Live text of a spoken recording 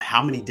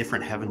how many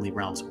different heavenly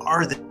realms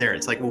are there?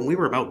 It's like when we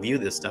remote view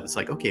this stuff, it's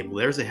like, okay, well,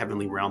 there's a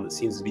heavenly realm that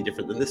seems to be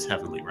different than this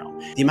heavenly realm.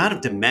 The amount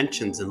of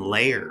dimensions and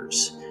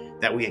layers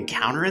that we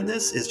encounter in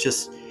this is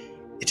just,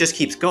 it just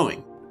keeps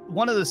going.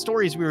 One of the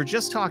stories we were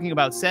just talking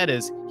about said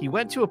is he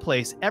went to a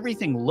place,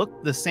 everything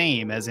looked the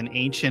same as in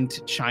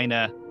ancient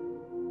China,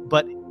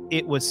 but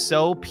it was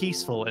so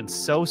peaceful and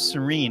so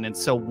serene and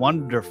so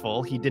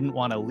wonderful, he didn't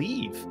want to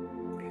leave,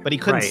 but he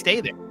couldn't stay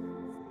there.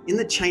 In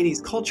the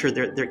Chinese culture,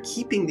 they're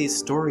keeping these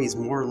stories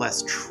more or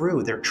less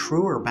true. They're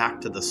truer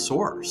back to the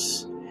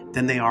source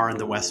than they are in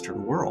the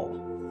Western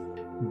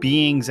world.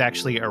 Beings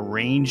actually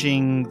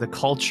arranging the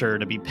culture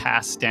to be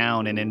passed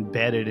down and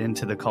embedded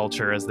into the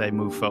culture as they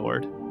move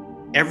forward.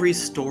 Every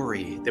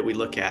story that we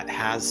look at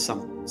has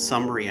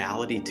some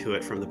reality to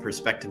it from the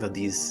perspective of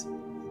these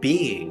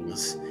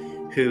beings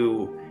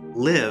who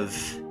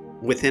live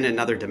within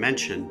another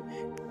dimension.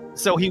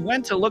 So he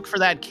went to look for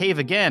that cave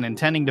again,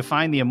 intending to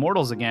find the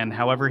Immortals again.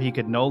 However, he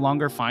could no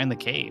longer find the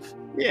cave.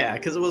 Yeah,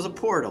 because it was a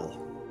portal.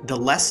 The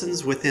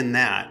lessons within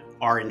that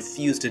are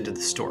infused into the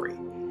story.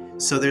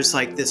 So there's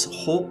like this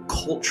whole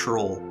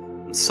cultural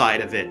side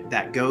of it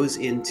that goes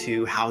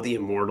into how the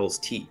Immortals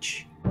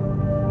teach.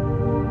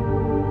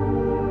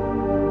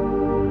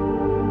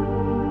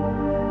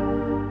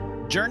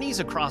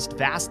 Journeys across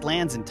vast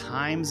lands and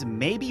times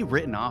may be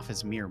written off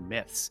as mere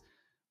myths,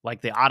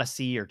 like the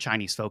Odyssey or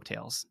Chinese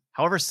folktales.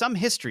 However, some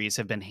histories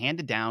have been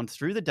handed down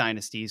through the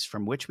dynasties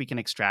from which we can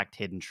extract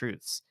hidden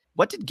truths.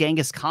 What did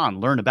Genghis Khan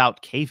learn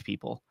about cave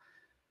people?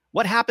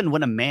 What happened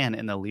when a man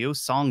in the Liu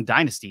Song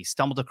Dynasty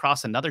stumbled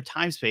across another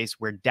time space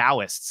where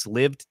Taoists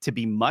lived to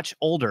be much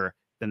older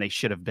than they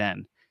should have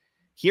been?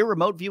 Hear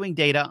remote viewing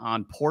data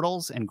on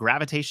portals and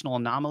gravitational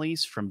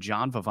anomalies from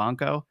John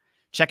Vivanco.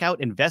 Check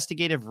out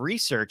investigative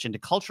research into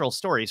cultural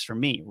stories from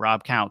me,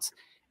 Rob Counts,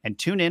 and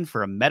tune in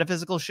for a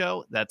metaphysical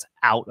show that's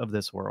out of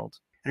this world.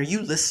 And are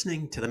you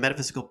listening to the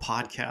Metaphysical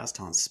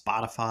podcast on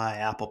Spotify,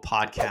 Apple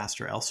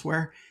Podcast, or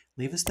elsewhere?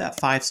 Leave us that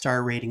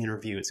 5-star rating and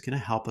review. It's going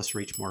to help us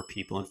reach more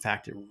people. In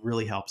fact, it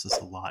really helps us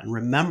a lot. And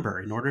remember,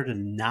 in order to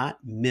not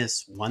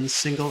miss one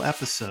single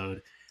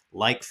episode,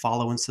 like,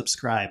 follow, and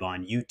subscribe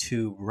on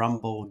YouTube,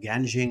 Rumble,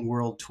 Ganjing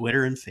World,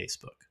 Twitter, and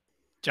Facebook.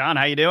 John,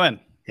 how you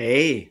doing?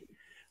 Hey,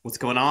 what's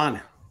going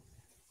on?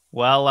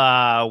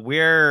 Well,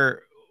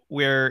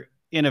 we're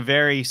in a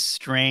very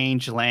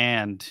strange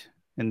land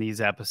in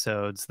these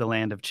episodes, the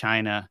land of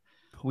China.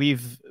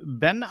 We've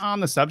been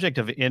on the subject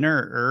of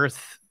inner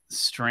Earth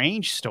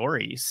strange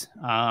stories.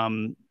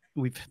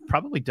 We've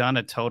probably done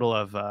a total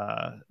of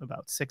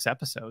about 6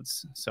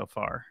 episodes so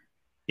far.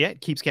 Yeah,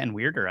 it keeps getting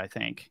weirder, I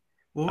think.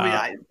 Well,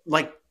 yeah,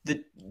 like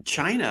the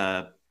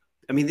China,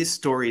 I mean, these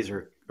stories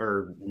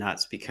are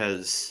nuts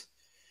because,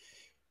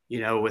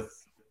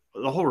 with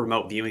the whole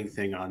remote viewing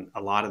thing on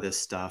a lot of this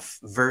stuff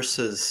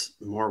versus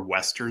more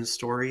Western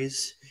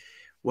stories,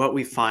 what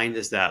we find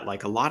is that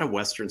like a lot of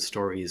Western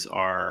stories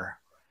are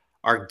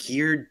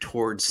geared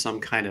towards some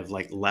kind of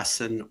like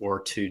lesson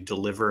or to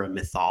deliver a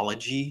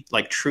mythology,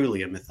 like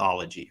truly a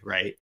mythology,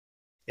 right?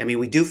 I mean,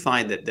 we do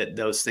find that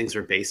those things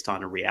are based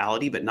on a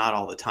reality, but not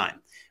all the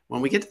time. When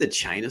we get to the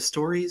China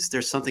stories,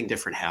 there's something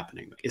different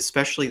happening,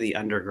 especially the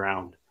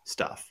underground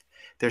stuff.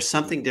 There's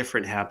something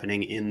different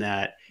happening in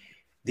that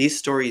these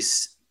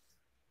stories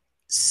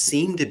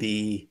seem to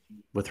be,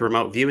 with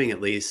remote viewing at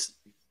least,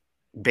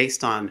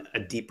 based on a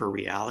deeper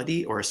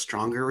reality or a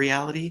stronger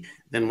reality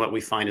than what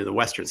we find in the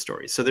Western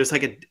stories. So there's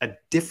like a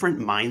different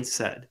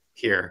mindset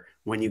here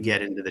when you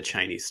get into the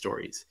Chinese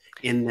stories,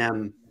 in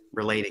them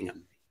relating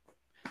them.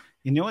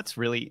 You know what's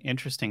really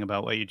interesting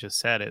about what you just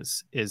said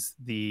is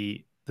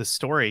the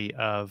story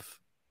of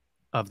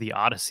the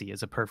Odyssey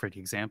is a perfect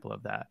example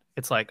of that.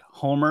 It's like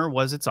Homer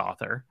was its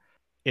author.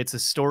 It's a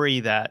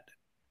story that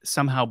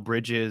somehow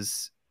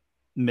bridges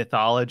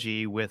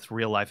mythology with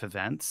real life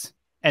events.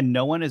 And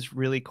no one is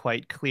really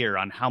quite clear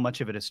on how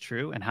much of it is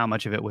true and how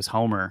much of it was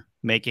Homer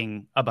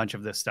making a bunch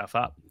of this stuff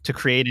up to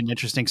create an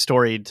interesting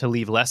story to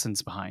leave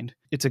lessons behind.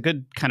 It's a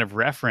good kind of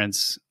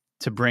reference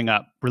to bring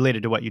up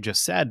related to what you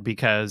just said,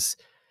 because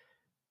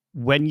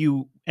when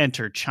you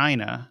enter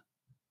China,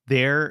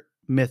 their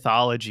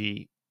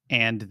mythology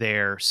and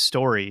their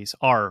stories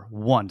are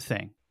one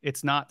thing.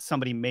 It's not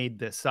somebody made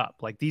this up.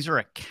 Like, these are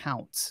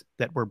accounts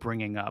that we're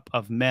bringing up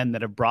of men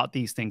that have brought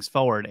these things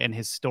forward, and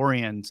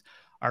historians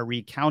are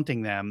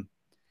recounting them,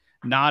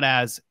 not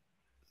as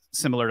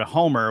similar to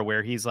Homer,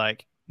 where he's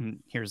like,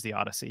 here's the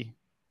Odyssey.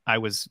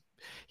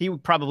 He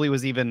probably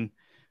was even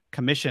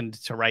commissioned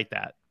to write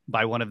that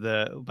by one of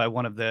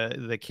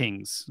the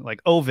kings.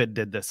 Like Ovid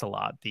did this a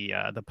lot.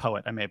 The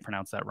poet, I may have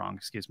pronounced that wrong.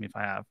 Excuse me if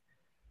I have.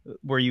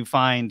 Where you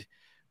find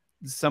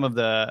some of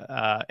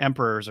the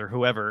emperors or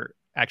whoever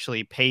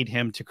actually paid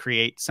him to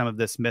create some of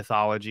this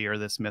mythology or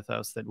this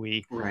mythos that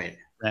we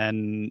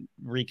then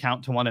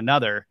recount to one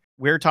another.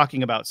 We're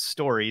talking about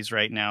stories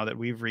right now that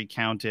we've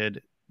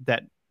recounted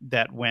that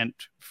went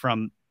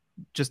from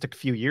just a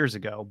few years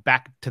ago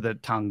back to the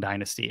Tang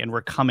Dynasty, and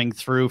we're coming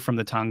through from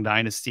the Tang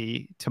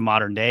Dynasty to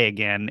modern day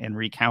again and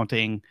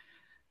recounting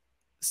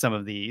some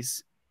of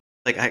these.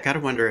 Like, I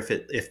gotta wonder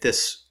if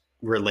this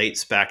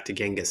relates back to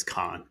Genghis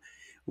Khan,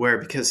 where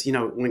because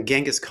when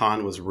Genghis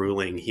Khan was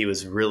ruling,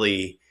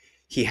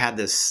 he had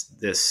this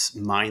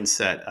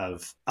mindset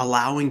of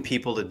allowing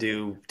people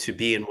to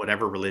be in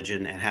whatever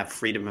religion and have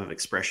freedom of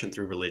expression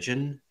through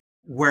religion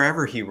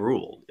wherever he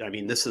ruled. I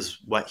mean, this is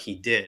what he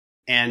did,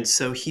 and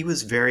so he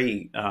was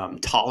very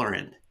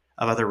tolerant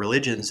of other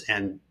religions,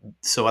 and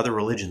so other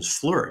religions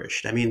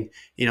flourished. I mean,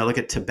 look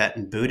at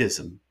Tibetan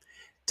Buddhism.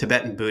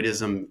 Tibetan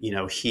Buddhism,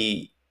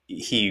 he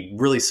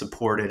really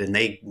supported, and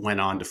they went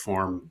on to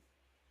form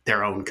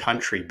their own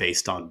country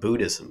based on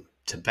Buddhism,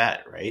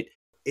 Tibet, right?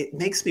 It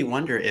makes me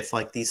wonder if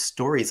like these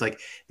stories, like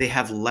they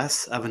have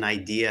less of an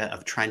idea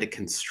of trying to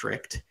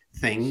constrict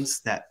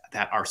things that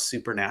are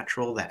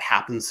supernatural, that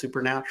happen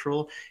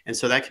supernatural. And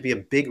so that could be a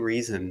big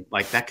reason,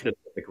 like that could have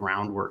been the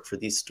groundwork for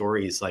these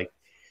stories, like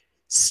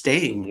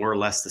staying more or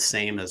less the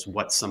same as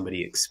what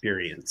somebody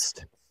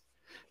experienced.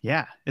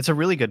 Yeah, it's a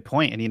really good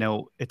point.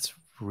 And, it's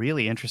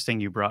really interesting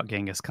you brought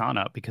Genghis Khan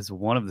up because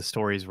one of the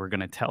stories we're going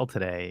to tell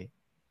today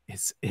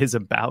is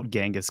about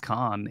Genghis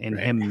Khan and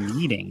Right. him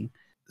meeting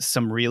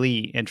some really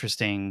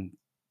interesting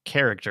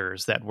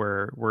characters that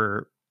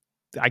were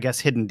I guess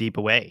hidden deep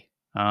away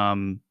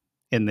in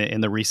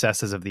the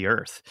recesses of the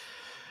earth.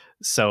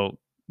 So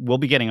we'll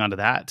be getting onto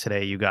that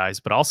today, you guys.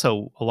 But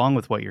also, along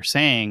with what you're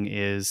saying,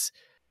 is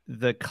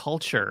the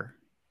culture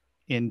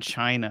in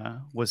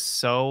China was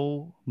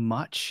so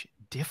much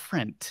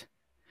different.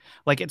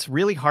 Like it's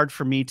really hard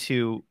for me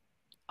to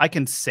I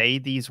can say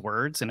these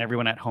words and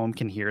everyone at home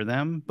can hear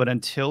them, but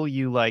until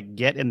you like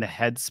get in the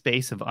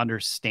headspace of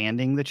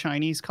understanding the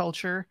Chinese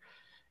culture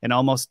and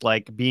almost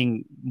like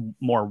being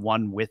more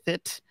one with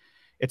it,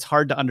 it's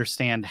hard to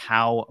understand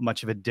how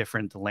much of a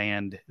different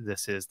land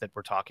this is that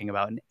we're talking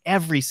about. And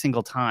every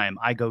single time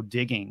I go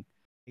digging,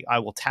 I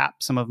will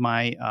tap some of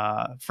my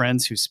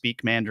friends who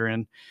speak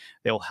Mandarin.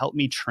 They'll help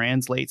me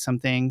translate some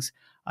things.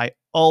 I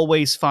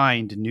always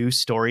find new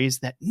stories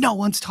that no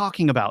one's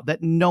talking about,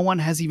 that no one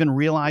has even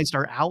realized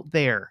are out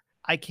there.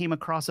 I came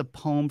across a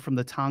poem from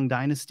the Tang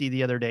Dynasty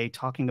the other day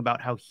talking about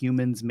how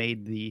humans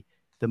made the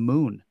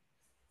moon.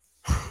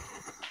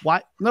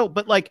 Why? No,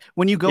 but like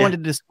when you go Yeah.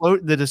 into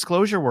the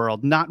disclosure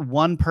world, not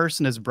one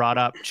person has brought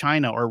up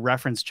China or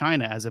referenced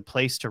China as a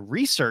place to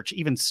research,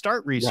 even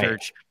start Right.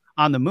 research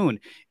on the moon.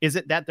 Is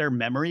it that their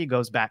memory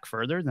goes back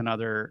further than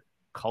other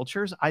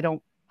cultures? I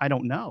don't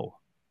know.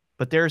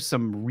 But there's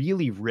some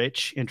really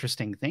rich,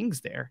 interesting things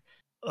there.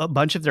 A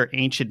bunch of their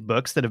ancient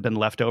books that have been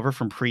left over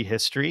from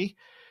prehistory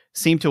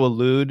seem to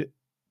allude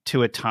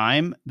to a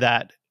time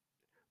that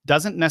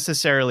doesn't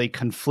necessarily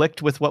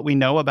conflict with what we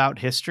know about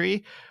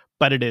history,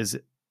 but it is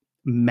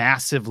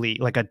massively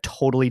like a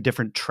totally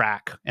different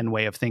track and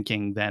way of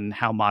thinking than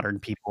how modern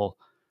people,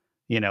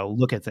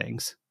 look at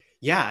things.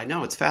 Yeah, I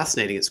know it's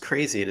fascinating. It's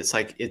crazy, and it's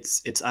like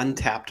it's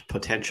untapped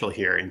potential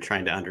here in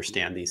trying to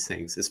understand these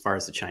things as far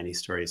as the Chinese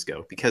stories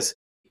go, because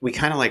we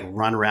kind of like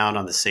run around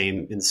in the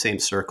same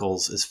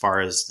circles as far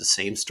as the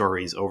same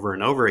stories over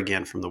and over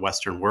again from the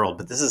Western world.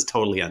 But this is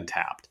totally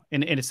untapped.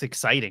 And it's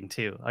exciting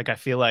too. Like I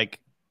feel like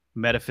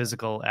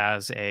Metaphysical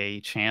as a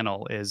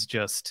channel is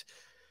just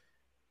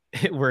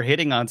we're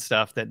hitting on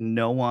stuff that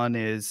no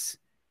one's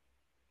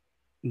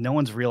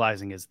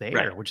realizing is Right.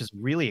 there, which is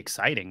really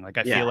exciting. Like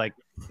I feel Yeah. like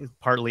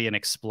partly an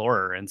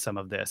explorer in some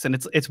of this. And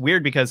it's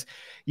weird because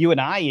you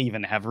and I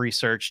even have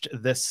researched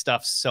this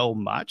stuff so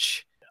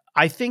much.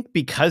 I think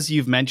because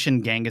you've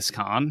mentioned Genghis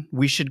Khan,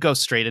 we should go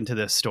straight into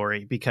this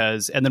story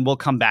and then we'll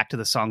come back to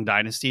the Song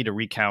Dynasty to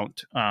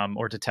recount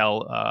or to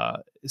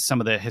tell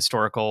some of the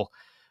historical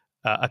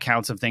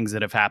accounts of things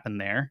that have happened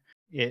there.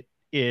 It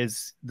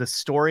is the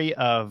story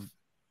of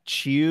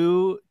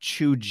Chu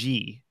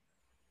Chuji.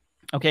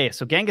 Okay,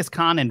 so Genghis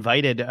Khan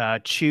invited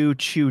Chu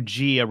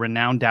Chuji, a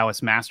renowned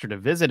Taoist master, to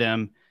visit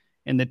him,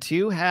 and the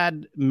two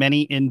had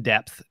many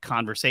in-depth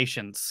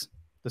conversations,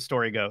 the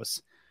story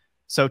goes.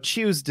 So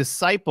Chu's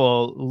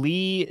disciple,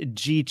 Li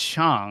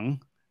Jichang,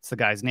 it's the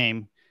guy's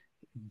name,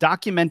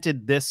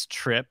 documented this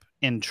trip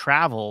in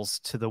travels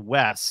to the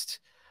west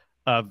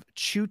of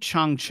Chu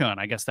Chang Chun.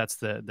 I guess that's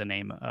the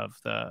name of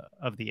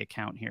the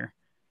account here.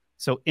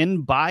 So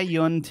in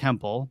Baiyun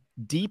Temple,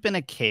 deep in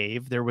a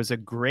cave, there was a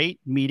great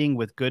meeting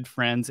with good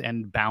friends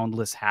and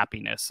boundless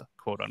happiness,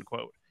 quote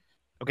unquote.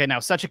 Okay, now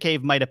such a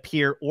cave might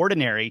appear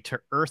ordinary to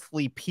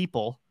earthly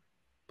people,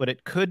 but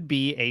it could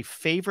be a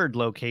favored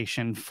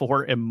location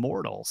for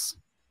immortals.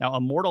 Now,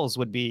 immortals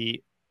would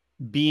be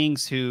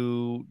beings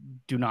who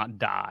do not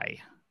die.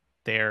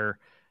 They're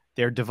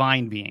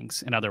divine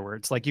beings, in other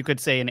words. Like you could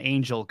say an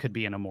angel could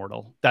be an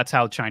immortal. That's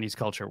how Chinese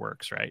culture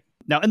works, right?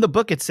 Now, in the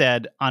book, it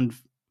said on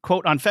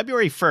quote, on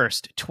February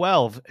 1st,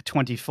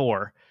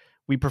 1224,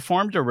 we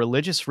performed a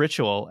religious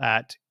ritual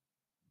at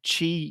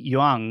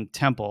Qiyuan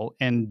Temple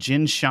in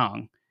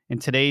Jinshan in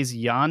today's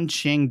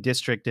Yanqing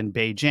district in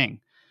Beijing,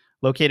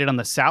 located on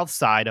the south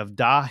side of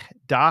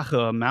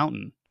Dahe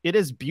Mountain. It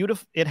is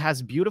beautiful. It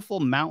has beautiful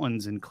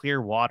mountains and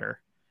clear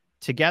water,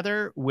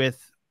 together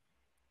with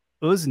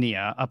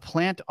usnea, a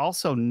plant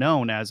also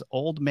known as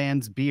old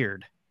man's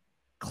beard.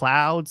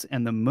 clouds,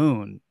 and the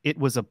moon. It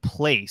was a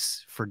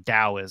place for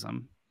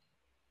Taoism.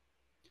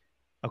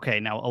 Okay,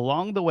 now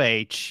along the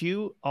way,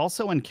 Chu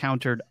also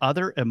encountered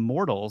other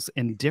immortals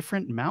in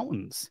different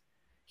mountains.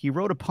 He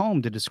wrote a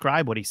poem to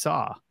describe what he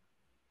saw.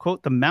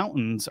 Quote, "The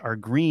mountains are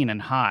green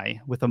and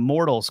high, with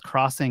immortals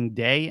crossing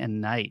day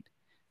and night.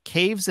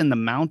 Caves in the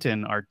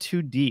mountain are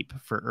too deep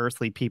for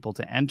earthly people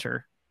to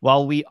enter,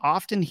 while we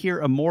often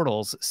hear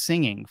immortals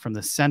singing from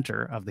the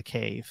center of the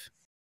cave."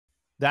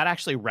 That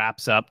actually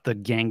wraps up the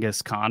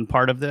Genghis Khan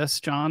part of this,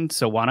 John.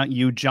 So why don't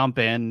you jump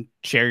in,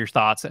 share your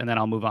thoughts, and then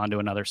I'll move on to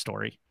another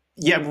story.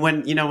 Yeah,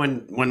 when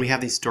we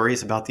have these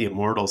stories about the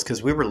immortals,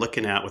 because we were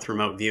looking at with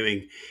remote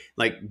viewing,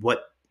 like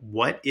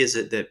what is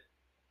it that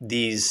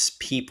these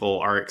people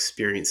are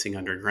experiencing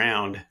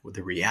underground, with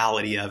the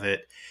reality of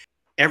it.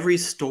 Every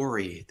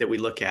story that we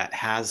look at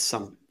has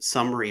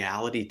some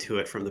reality to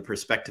it from the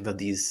perspective of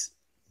these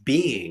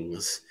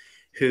beings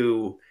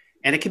who,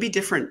 and it could be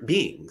different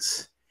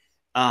beings,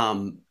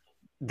 um,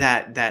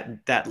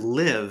 that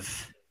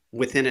live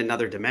within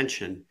another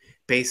dimension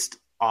based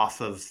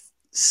off of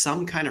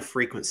some kind of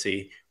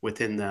frequency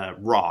within the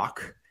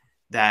rock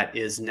that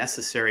is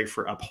necessary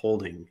for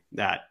upholding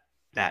that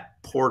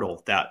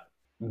portal, that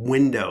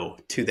window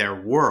to their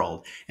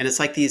world. And it's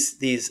like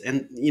these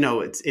and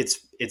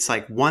it's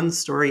like one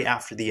story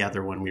after the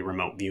other when we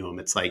remote view them.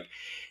 It's like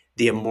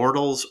the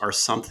immortals are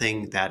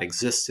something that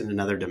exists in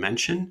another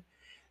dimension,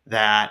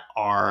 that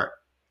are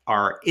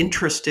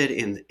interested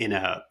in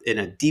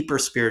a deeper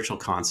spiritual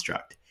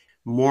construct,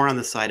 more on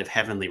the side of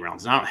heavenly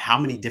realms. Now, how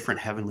many different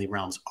heavenly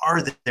realms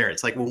are there?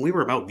 It's like when we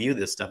remote view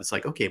this stuff, it's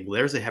like, okay, well,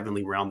 there's a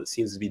heavenly realm that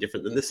seems to be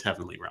different than this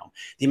heavenly realm.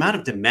 The amount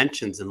of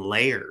dimensions and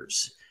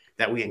layers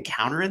that we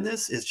encounter in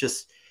this is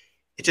just,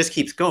 it just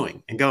keeps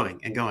going and going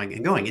and going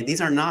and going. And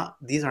these are not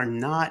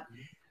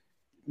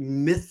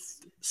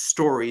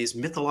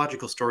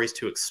mythological stories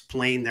to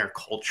explain their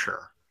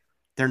culture.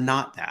 They're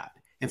not that.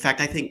 In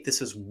fact, I think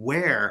this is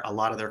where a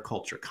lot of their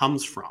culture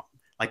comes from.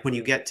 Like when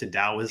you get to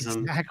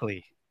Taoism,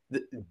 Exactly.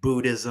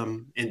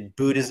 Buddhism and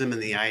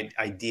the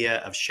idea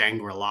of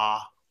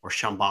Shangri-La or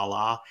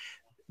Shambhala,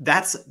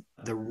 that's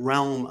the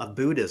realm of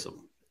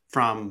Buddhism,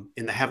 from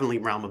in the heavenly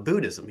realm of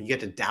Buddhism. You get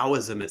to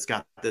Taoism, it's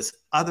got this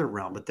other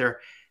realm, but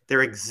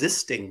they're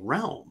existing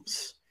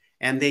realms,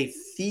 and they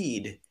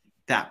feed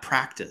that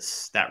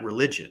practice, that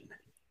religion,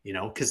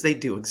 because they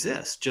do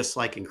exist. Just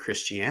like in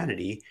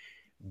Christianity,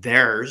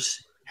 their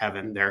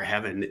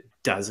heaven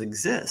does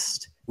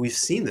exist. We've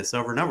seen this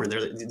over and over. There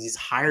are these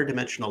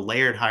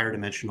layered higher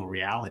dimensional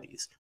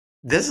realities.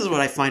 This is what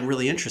I find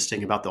really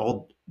interesting about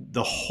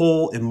the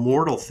whole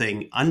immortal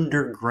thing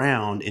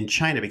underground in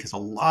China, because a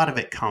lot of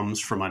it comes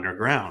from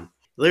underground.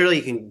 Literally,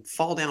 you can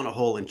fall down a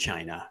hole in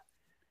China,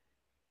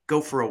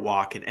 go for a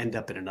walk, and end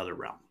up in another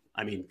realm.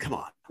 I mean, come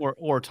on.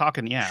 Or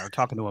talking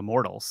to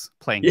immortals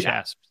playing Yeah,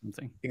 chess or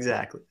something.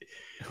 exactly.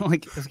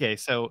 Like, okay,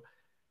 so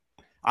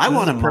I this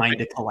want is a mind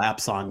to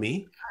collapse on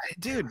me.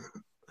 dude,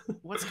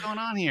 what's going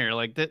on here?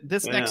 Like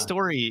this next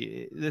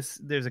story,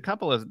 there's a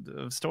couple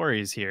of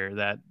stories here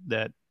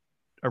that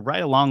are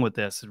right along with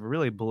this. It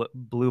really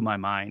blew my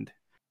mind.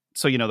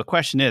 So, the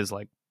question is,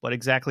 like, what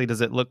exactly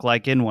does it look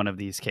like in one of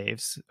these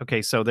caves?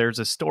 Okay, so there's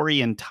a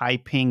story in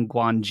Taiping,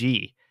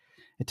 Guangxi.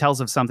 It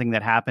tells of something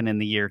that happened in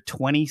the year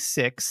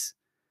 26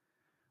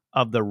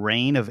 of the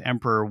reign of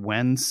Emperor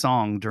Wen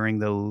Song during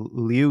the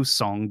Liu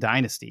Song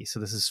Dynasty. So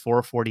this is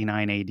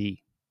 449 AD.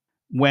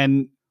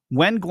 When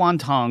Wen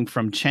Guantong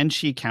from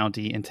Chenxi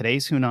County in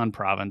today's Hunan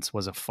province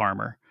was a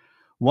farmer.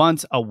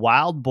 Once a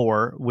wild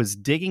boar was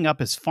digging up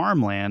his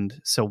farmland,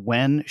 so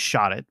Wen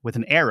shot it with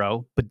an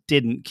arrow but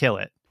didn't kill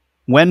it.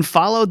 Wen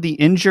followed the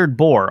injured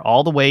boar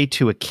all the way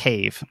to a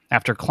cave.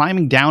 After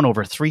climbing down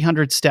over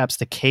 300 steps,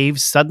 the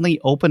cave suddenly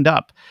opened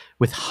up,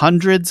 with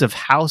hundreds of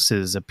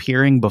houses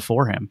appearing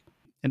before him.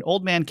 An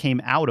old man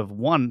came out of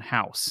one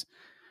house.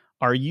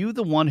 "Are you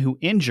the one who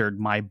injured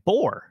my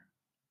boar?"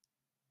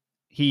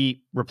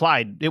 He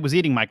replied, "It was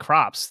eating my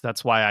crops.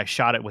 That's why I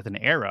shot it with an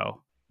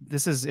arrow."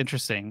 This is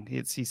interesting.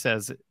 He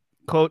says,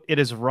 quote, "It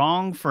is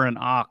wrong for an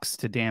ox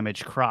to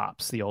damage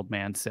crops," the old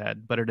man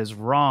said, "but it is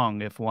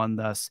wrong if one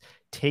thus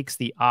takes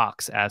the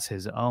ox as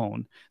his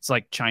own." It's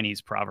like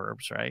Chinese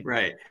proverbs, right?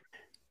 Right.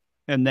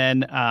 And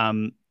then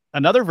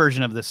another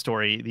version of this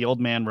story, the old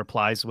man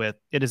replies with,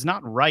 "It is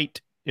not right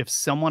if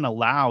someone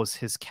allows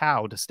his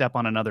cow to step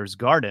on another's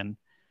garden,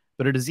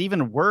 but it is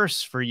even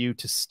worse for you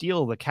to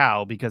steal the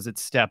cow because it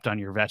stepped on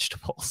your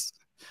vegetables."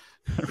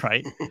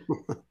 Right?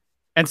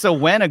 And so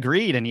Wen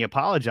agreed and he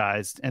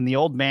apologized, and the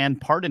old man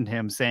pardoned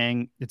him,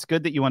 saying, "It's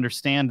good that you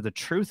understand the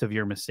truth of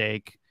your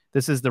mistake.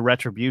 This is the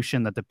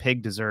retribution that the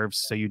pig deserves,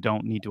 so you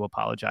don't need to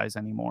apologize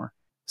anymore."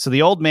 So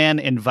the old man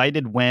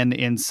invited Wen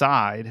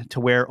inside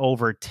to where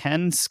over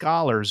 10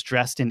 scholars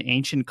dressed in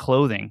ancient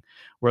clothing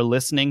were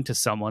listening to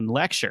someone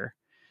lecture.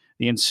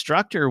 The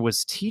instructor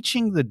was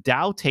teaching the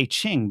Tao Te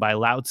Ching by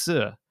Lao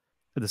Tzu.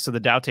 So the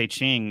Tao Te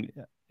Ching,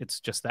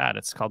 it's just that.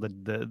 It's called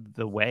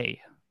the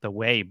Way. The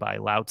Way by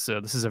Lao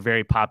Tzu. This is a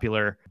very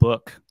popular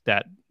book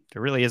that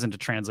there really isn't a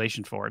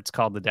translation for. It's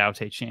called the Tao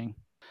Te Ching.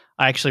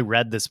 I actually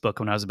read this book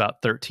when I was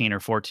about 13 or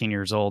 14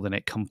 years old, and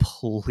it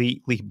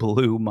completely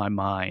blew my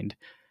mind.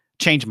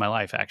 Changed my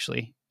life,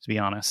 actually, to be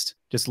honest.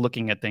 Just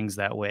looking at things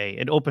that way.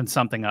 It opened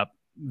something up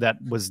that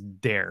was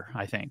there,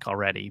 I think,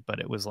 already, but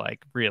it was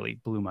like really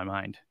blew my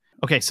mind.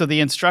 Okay, so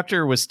the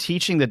instructor was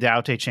teaching the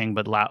Tao Te Ching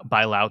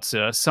by Lao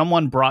Tzu.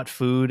 Someone brought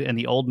food, and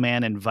the old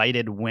man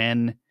invited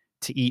Wen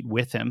to eat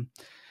with him.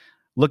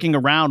 Looking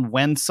around,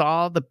 Wen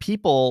saw the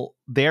people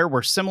there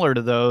were similar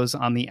to those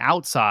on the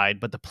outside,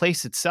 but the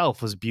place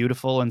itself was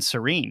beautiful and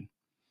serene.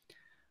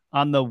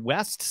 On the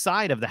west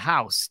side of the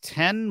house,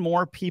 10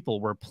 more people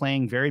were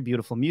playing very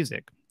beautiful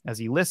music. As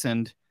he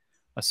listened,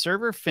 a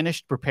server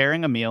finished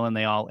preparing a meal and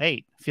they all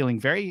ate. Feeling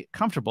very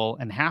comfortable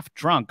and half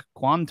drunk,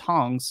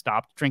 Guantong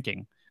stopped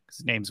drinking.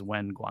 His name's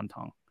Wen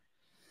Guantong.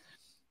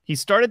 He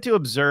started to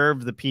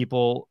observe the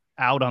people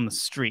out on the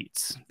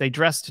streets. They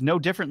dressed no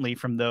differently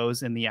from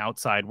those in the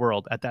outside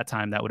world. At that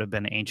time, that would have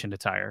been ancient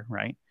attire,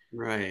 right?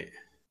 Right.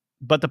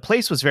 But the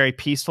place was very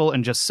peaceful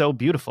and just so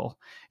beautiful.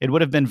 It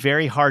would have been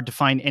very hard to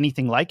find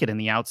anything like it in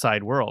the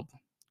outside world.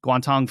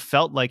 Guantong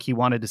felt like he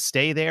wanted to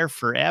stay there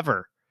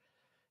forever.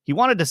 He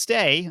wanted to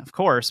stay, of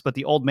course, but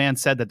the old man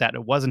said that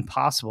it wasn't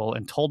possible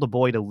and told the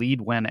boy to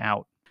lead Wen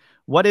out.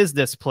 "What is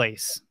this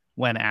place?"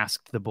 Wen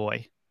asked the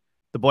boy.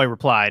 The boy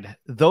replied,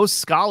 "Those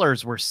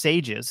scholars were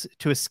sages.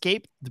 To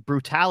escape the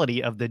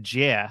brutality of the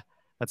Jie,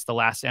 that's the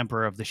last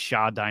emperor of the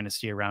Xia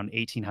dynasty around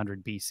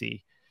 1800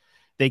 BC.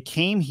 They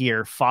came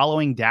here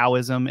following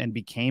Taoism and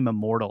became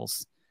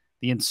immortals.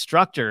 The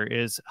instructor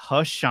is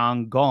He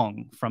Shang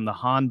Gong from the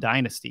Han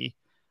dynasty.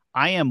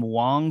 I am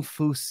Wang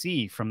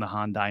Fuxi from the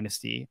Han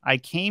dynasty. I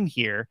came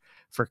here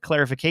for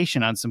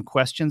clarification on some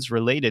questions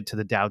related to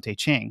the Tao Te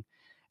Ching.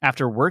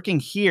 After working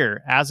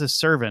here as a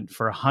servant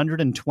for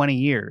 120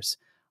 years,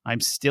 I'm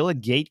still a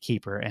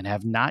gatekeeper and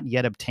have not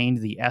yet obtained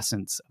the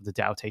essence of the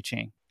Tao Te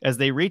Ching." As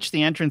they reached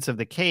the entrance of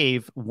the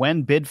cave,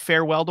 Wen bid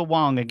farewell to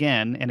Wang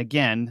again and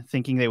again,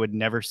 thinking they would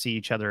never see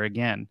each other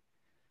again.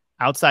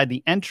 Outside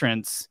the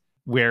entrance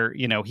where,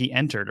 he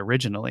entered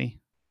originally.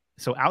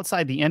 So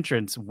outside the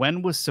entrance,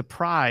 Wen was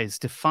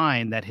surprised to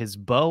find that his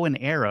bow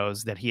and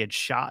arrows that he had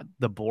shot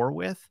the boar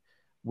with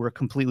were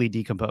completely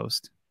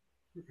decomposed.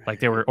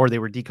 Like they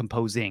were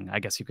decomposing, I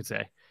guess you could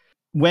say.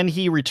 When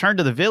he returned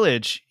to the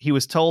village, he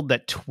was told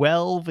that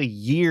 12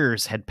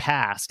 years had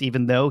passed,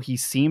 even though he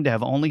seemed to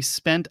have only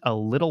spent a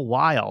little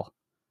while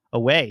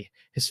away.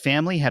 His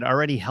family had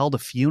already held a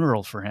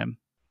funeral for him.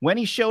 When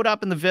he showed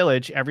up in the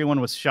village,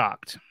 everyone was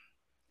shocked.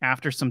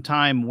 After some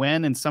time,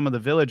 Wen and some of the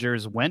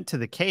villagers went to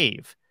the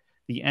cave.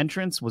 The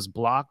entrance was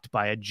blocked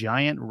by a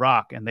giant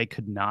rock, and they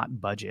could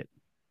not budge it.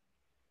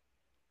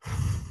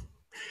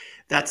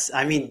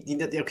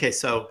 Okay,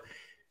 so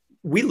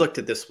we looked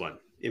at this one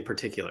in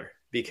particular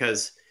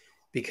because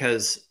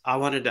I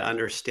wanted to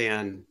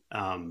understand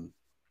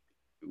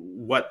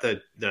what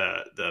the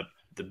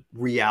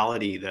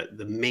reality,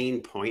 the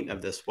main point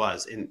of this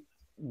was. And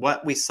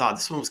what we saw,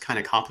 this one was kind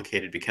of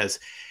complicated because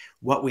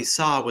what we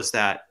saw was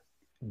that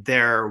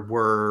there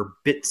were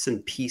bits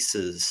and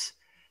pieces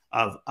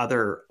of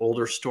other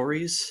older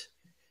stories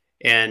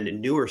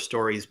and newer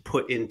stories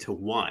put into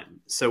one.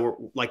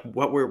 So like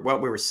what we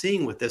were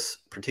seeing with this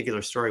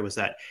particular story was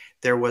that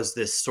there was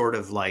this sort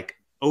of like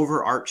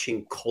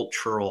overarching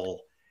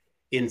cultural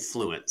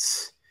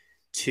influence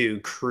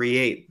to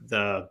create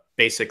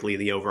basically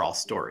the overall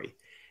story.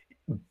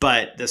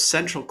 But the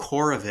central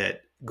core of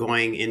it,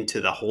 going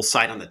into the whole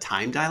side on the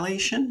time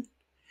dilation,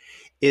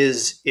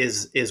 is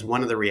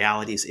one of the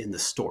realities in the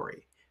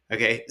story.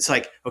 Okay, it's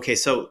like, okay,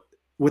 so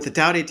with the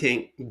Tao Te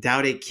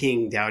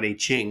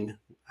Ching,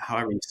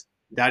 however,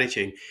 Tao Te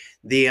Ching,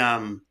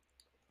 the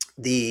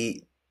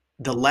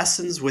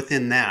lessons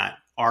within that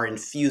are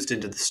infused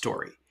into the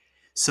story.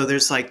 So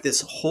there's like this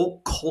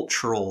whole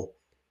cultural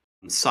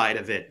side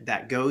of it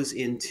that goes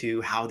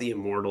into how the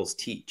immortals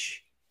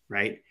teach,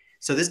 right?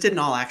 So this didn't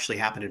all actually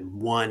happen in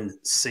one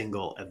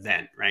single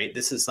event, right?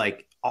 This is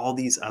like all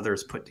these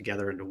others put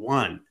together into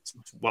one,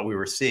 what we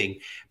were seeing.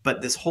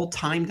 But this whole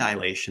time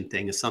dilation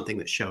thing is something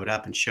that showed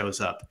up and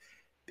shows up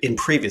in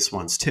previous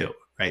ones too,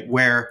 right?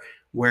 Where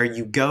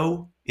you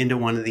go into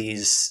one of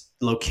these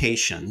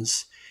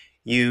locations,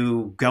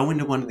 you go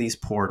into one of these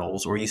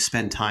portals, or you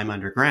spend time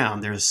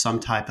underground, there's some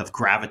type of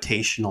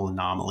gravitational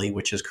anomaly,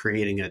 which is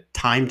creating a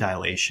time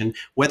dilation,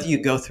 whether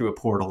you go through a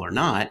portal or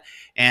not,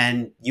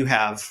 and you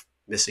have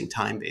missing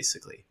time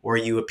basically, or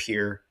you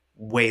appear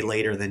way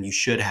later than you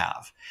should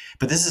have.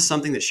 But this is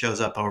something that shows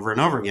up over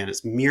and over again.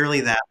 It's merely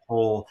that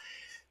whole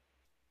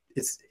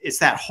it's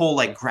that whole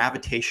like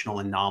gravitational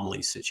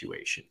anomaly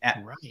situation.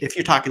 Right. If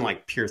you're talking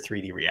like pure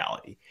 3D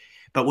reality.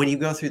 But when you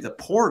go through the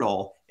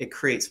portal, it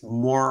creates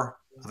more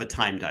of a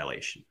time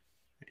dilation.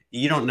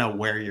 You don't know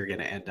where you're going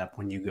to end up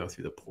when you go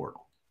through the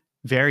portal.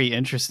 Very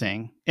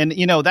interesting. And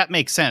that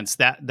makes sense.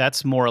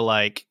 That's more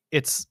like,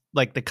 it's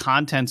like the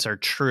contents are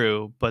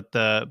true, but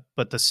the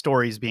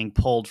stories being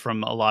pulled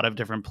from a lot of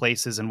different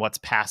places, and what's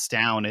passed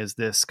down is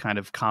this kind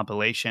of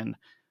compilation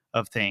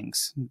of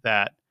things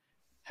that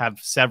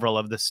have several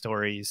of the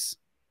stories.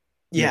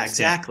 Yeah,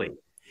 exactly.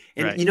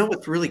 And Right. you know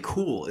what's really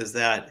cool is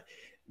that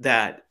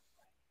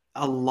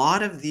a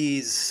lot of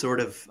these sort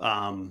of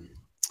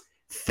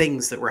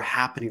things that were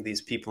happening to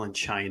these people in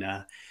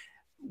China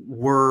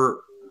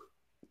were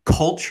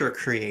culture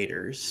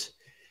creators.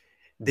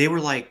 They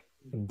were like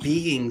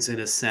beings in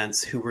a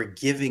sense who were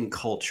giving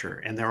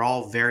culture, and they're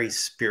all very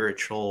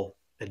spiritual,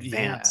 Yeah.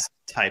 advanced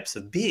types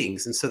of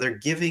beings. And so they're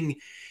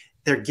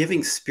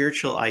giving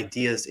spiritual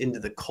ideas into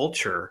the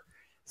culture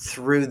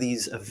through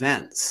these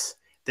events.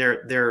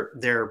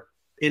 They're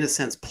in a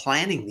sense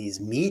planning these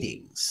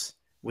meetings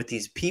with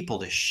these people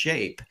to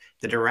shape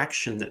the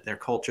direction that their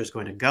culture is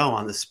going to go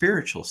on the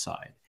spiritual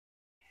side.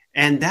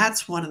 And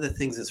that's one of the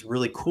things that's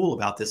really cool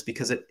about this,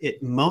 because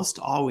it most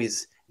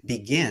always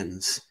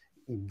begins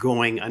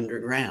going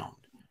underground,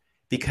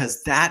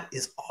 because that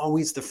is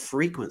always the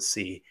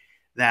frequency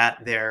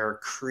that they're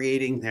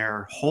creating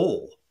their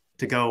whole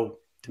to go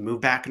to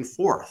move back and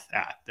forth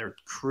at. They're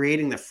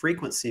creating the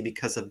frequency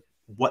because of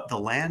what the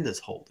land is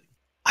holding.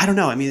 I don't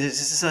know. I mean,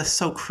 this is just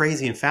so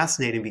crazy and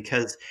fascinating,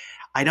 because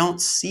I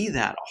don't see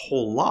that a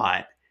whole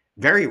lot,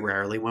 very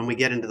rarely, when we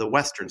get into the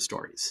Western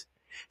stories.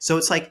 So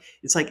it's like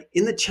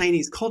in the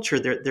Chinese culture,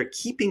 they're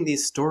keeping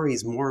these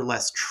stories more or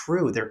less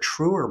true. They're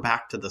truer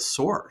back to the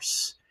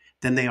source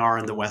than they are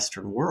in the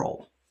Western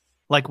world.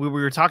 Like we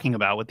were talking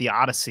about with the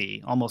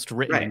Odyssey, almost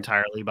written Right.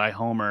 entirely by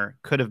Homer,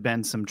 could have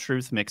been some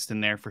truth mixed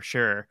in there for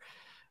sure.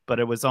 But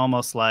it was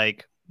almost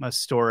like a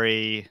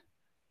story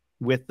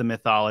with the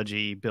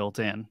mythology built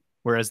in.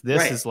 Whereas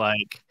this Right. is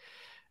like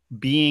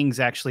beings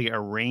actually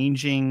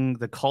arranging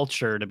the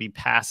culture to be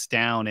passed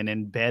down and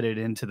embedded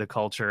into the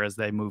culture as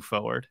they move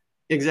forward.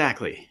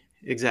 Exactly.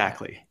 Yeah.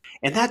 Exactly.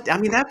 And that, I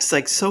mean, that's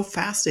like so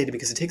fascinating,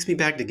 because it takes me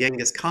back to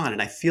Genghis Khan.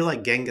 And I feel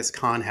like Genghis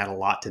Khan had a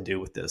lot to do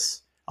with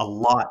this, a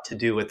lot to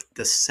do with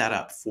the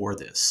setup for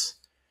this.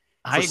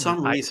 For I agree.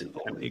 some I reason, I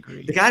totally mean, the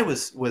agree. guy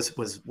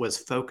was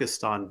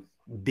focused on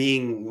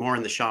being more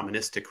in the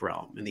shamanistic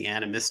realm, in the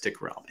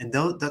animistic realm. And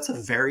though that's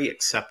a very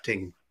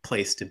accepting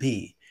place to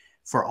be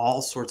for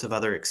all sorts of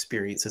other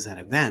experiences and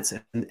events.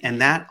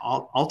 And that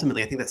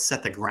ultimately, I think that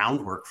set the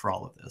groundwork for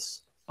all of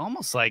this.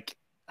 Almost like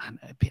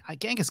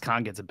Genghis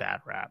Khan gets a bad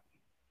rap. Yeah,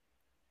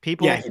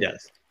 People, he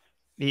does.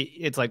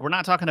 it's like we're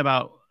not talking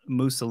about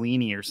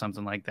Mussolini or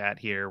something like that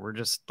here. We're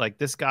just like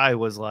this guy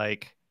was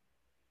like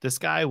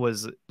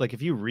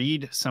if you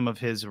read some of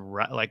his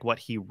like what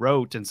he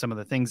wrote and some of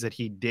the things that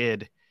he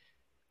did,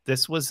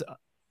 this was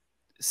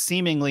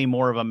seemingly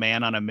more of a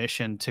man on a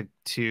mission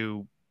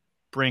to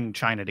bring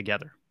China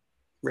together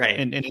Right.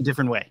 in a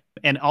different way,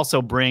 and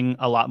also bring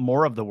a lot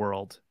more of the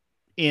world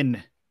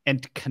in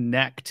and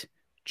connect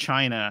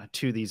China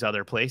to these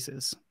other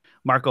places.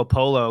 Marco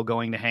Polo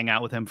going to hang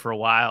out with him for a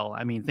while.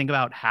 I mean, think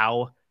about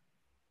how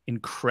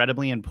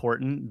incredibly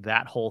important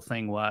that whole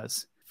thing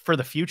was for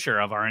the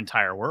future of our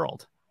entire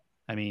world.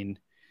 I mean,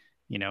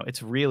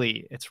 it's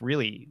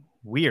really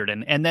weird.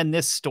 And then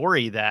this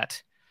story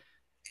that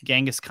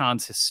Genghis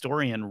Khan's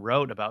historian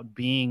wrote about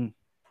being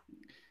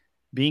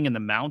in the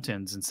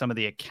mountains and some of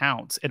the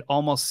accounts, it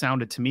almost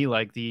sounded to me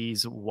like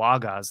these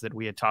Wagas that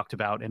we had talked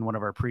about in one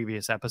of our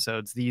previous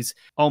episodes, these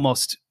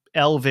almost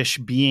elvish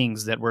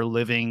beings that were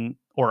living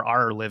or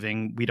are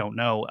living, we don't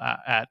know,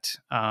 at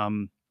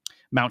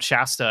Mount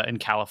Shasta in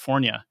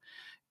California,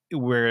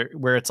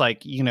 where it's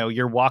like,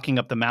 you're walking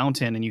up the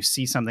mountain and you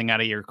see something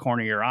out of your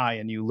corner of your eye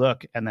and you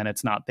look and then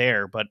it's not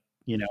there, but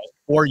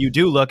or you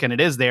do look and it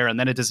is there and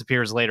then it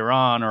disappears later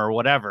on or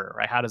whatever,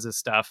 right? How does this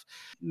stuff,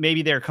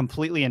 maybe they're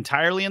completely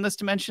entirely in this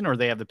dimension or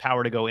they have the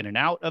power to go in and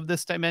out of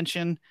this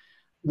dimension.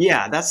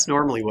 Yeah, that's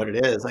normally what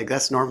it is. Like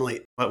that's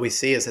normally what we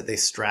see, is that they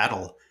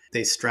straddle.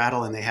 They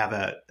straddle, and they have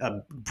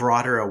a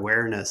broader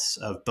awareness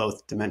of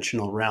both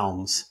dimensional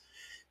realms.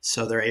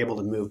 So they're able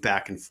to move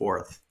back and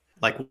forth.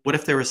 Like what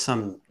if there was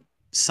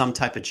some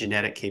type of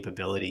genetic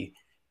capability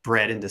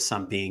bred into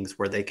some beings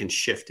where they can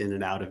shift in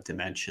and out of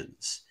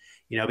dimensions?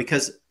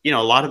 Because a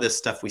lot of this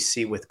stuff we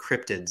see with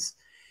cryptids,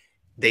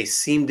 they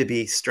seem to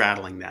be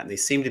straddling that. They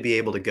seem to be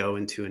able to go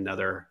into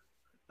another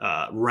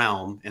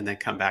realm and then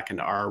come back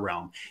into our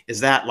realm. Is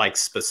that like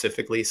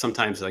specifically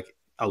sometimes like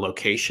a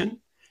location,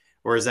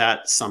 or is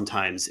that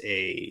sometimes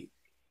a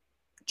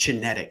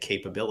genetic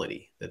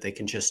capability that they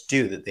can just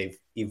do, that they've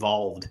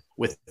evolved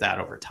with that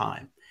over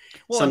time?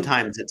 Well, and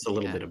Sometimes it's a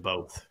little yeah, bit of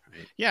both,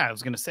 right? yeah, I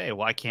was going to say,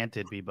 why can't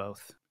it be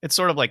both? It's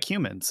sort of like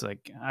humans.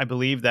 Like, I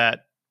believe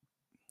that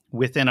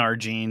within our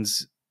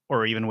genes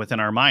or even within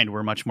our mind,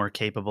 we're much more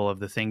capable of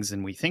the things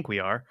than we think we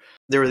are.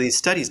 There were these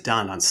studies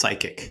done on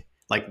psychic,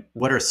 like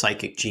what are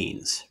psychic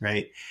genes,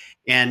 right?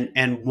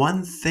 And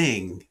one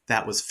thing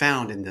that was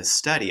found in this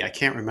study, I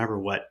can't remember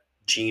what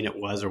gene it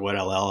was or what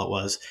LL it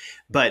was,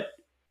 but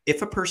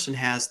if a person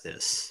has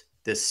this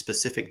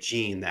specific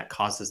gene that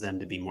causes them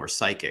to be more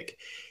psychic,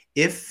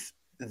 if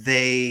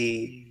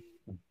they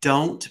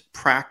don't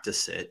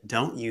practice it,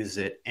 don't use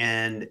it,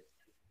 and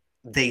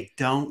they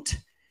don't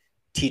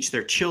teach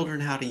their children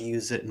how to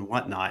use it and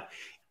whatnot,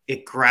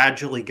 it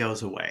gradually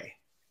goes away.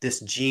 This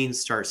gene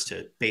starts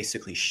to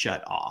basically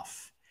shut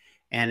off,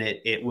 and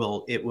it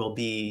will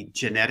be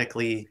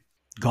genetically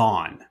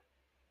gone.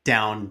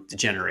 down the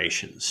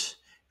generations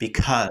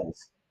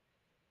because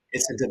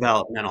it's a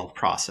developmental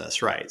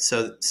process, right?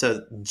 So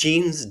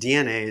genes,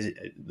 DNA,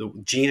 the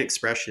gene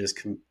expression is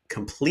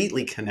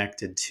completely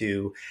connected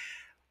to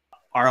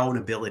our own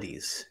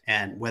abilities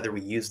and whether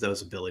we use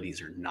those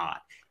abilities or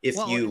not. If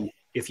Well,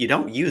 you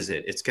don't use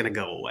it, it's going to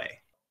go away.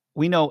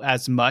 we know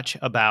as much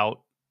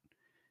about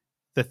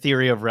the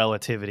theory of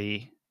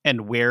relativity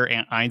and where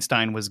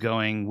Einstein was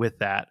going with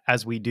that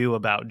as we do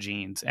about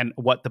genes and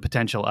what the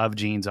potential of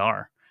genes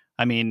are.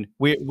 I mean,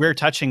 we're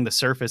touching the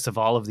surface of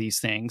all of these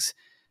things,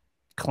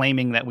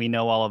 claiming that we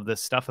know all of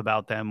this stuff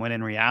about them, when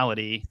in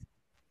reality,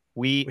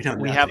 We know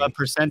we have a nothing.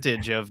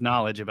 percentage of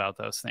knowledge about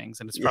those things,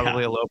 and it's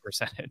probably Yeah, a low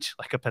percentage,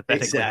 like a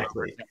pathetically low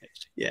exactly.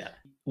 percentage. Yeah.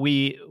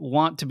 We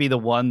want to be the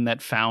one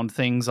that found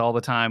things all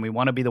the time. We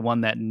want to be the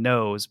one that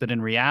knows, but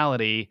in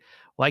reality,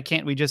 why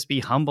can't we just be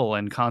humble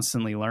and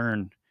constantly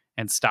learn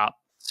and stop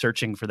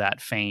searching for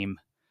that fame?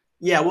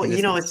 Yeah, I well,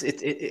 mean, this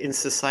is in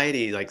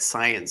society, like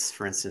science,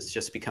 for instance,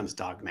 just becomes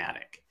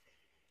dogmatic.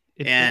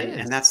 it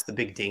And is. that's the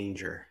big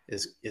danger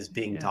is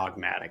being Yeah.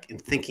 dogmatic and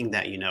thinking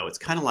that it's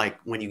kind of like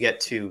when you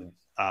get to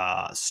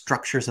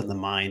structures of the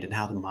mind and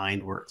how the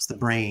mind works, the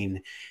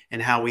brain,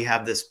 and how we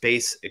have this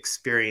base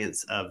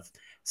experience of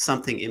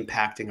something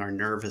impacting our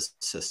nervous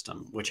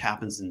system, which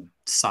happens in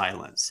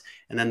silence.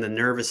 And then the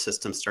nervous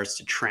system starts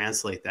to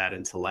translate that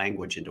into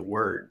language, into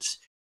words.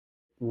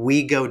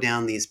 We go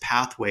down these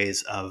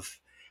pathways of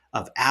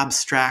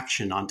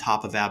abstraction on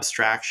top of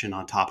abstraction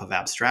on top of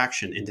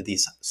abstraction into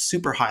these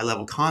super high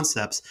level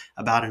concepts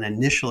about an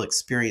initial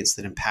experience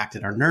that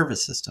impacted our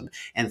nervous system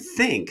and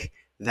think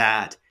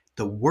that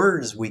the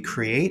words we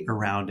create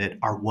around it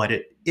are what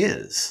it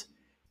is,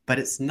 but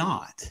it's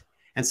not.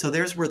 And so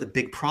there's where the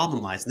big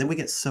problem lies. And then we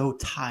get so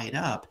tied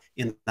up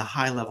in the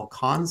high level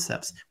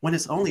concepts when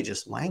it's only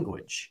just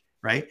language,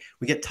 right?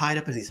 We get tied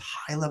up in these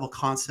high level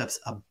concepts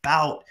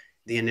about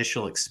the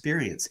initial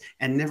experience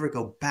and never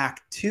go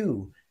back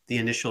to the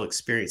initial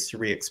experience to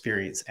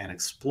re-experience and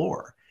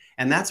explore.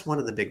 And that's one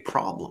of the big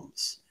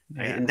problems,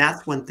 right? Yeah. And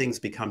that's when things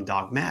become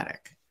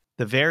dogmatic.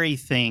 The very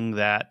thing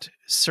that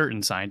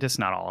certain scientists,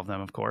 not all of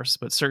them, of course,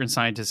 but certain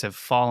scientists have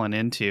fallen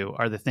into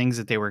are the things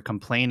that they were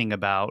complaining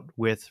about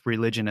with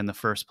religion in the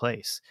first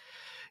place.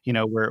 You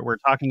know, we're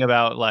talking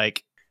about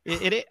like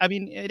I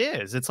mean, it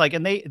is. It's like,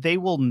 and they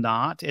will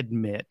not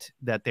admit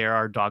that there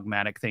are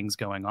dogmatic things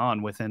going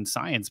on within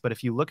science. But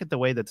if you look at the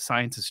way that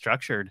science is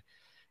structured,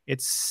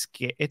 it's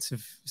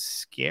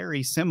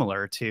scary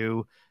similar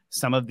to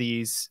some of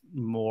these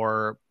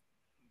more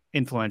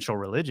influential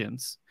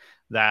religions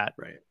that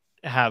Right.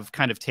 have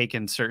kind of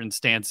taken certain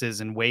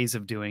stances and ways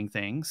of doing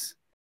things.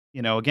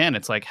 You know, again,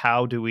 it's like,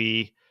 how do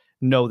we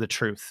know the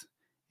truth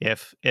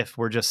if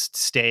we're just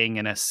staying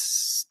in the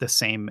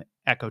same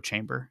echo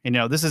chamber? You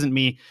know, this isn't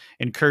me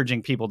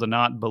encouraging people to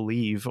not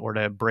believe or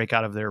to break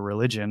out of their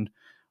religion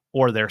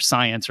or their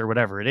science or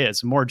whatever it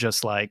is. More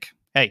just like,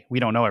 hey, we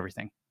don't know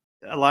everything.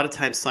 A lot of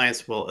times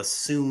science will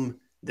assume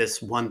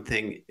this one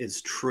thing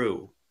is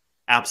true,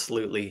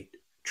 absolutely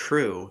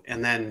true,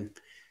 and then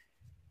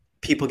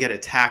people get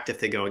attacked if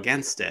they go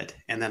against it,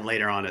 and then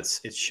later on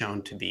it's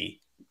shown to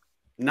be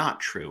not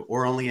true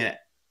or only a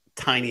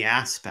tiny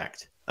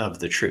aspect of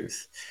the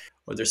truth,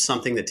 or there's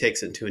something that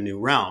takes it into a new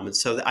realm. And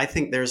so I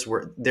think there's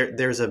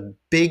a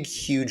big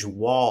huge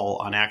wall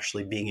on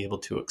actually being able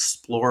to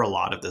explore a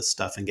lot of this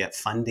stuff and get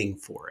funding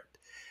for it.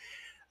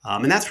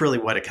 And that's really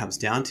what it comes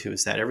down to,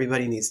 is that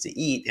everybody needs to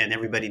eat and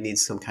everybody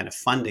needs some kind of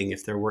funding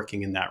if they're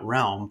working in that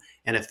realm.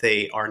 And if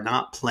they are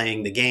not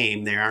playing the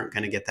game, they aren't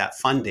going to get that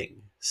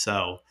funding.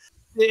 So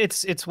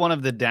It's one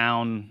of the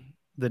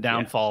yeah,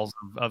 downfalls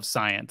of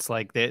science.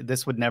 Like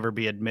this would never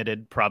be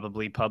admitted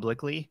probably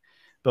publicly,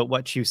 but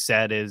what you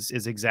said is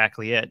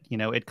exactly it. You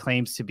know, it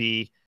claims to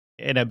be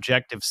an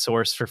objective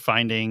source for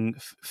finding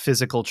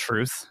physical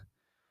truth.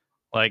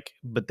 Like,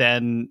 but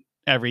then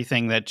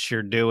everything that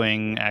you're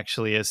doing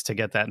actually is to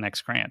get that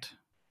next grant.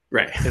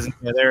 right, Isn't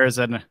there is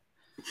an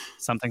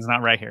something's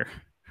not right here,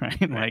 right?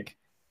 right, Like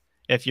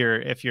if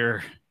you're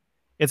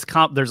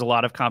there's a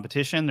lot of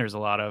competition, there's a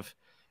lot of,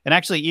 and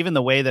actually even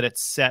the way that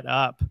it's set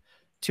up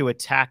to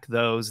attack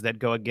those that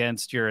go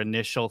against your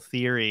initial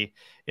theory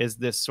is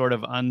this sort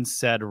of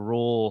unsaid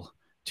rule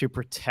to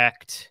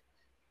protect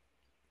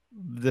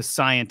the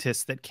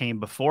scientists that came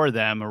before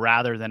them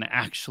rather than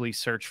actually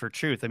search for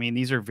truth. I mean,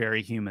 these are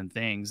very human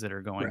things that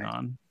are going right.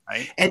 on,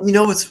 right? And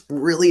what's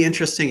really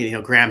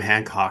interesting, Graham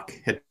Hancock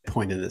had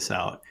pointed this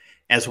out,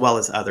 as well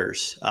as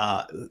others.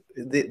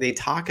 They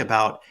talk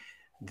about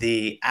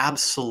the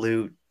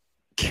absolute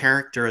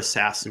character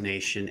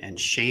assassination and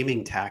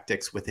shaming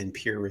tactics within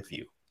peer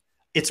review.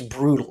 It's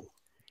brutal.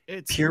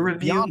 It's Peer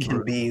review beyond can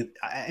brutal. be,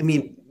 I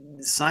mean,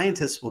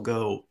 scientists will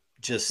go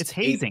It's just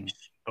ape hazing.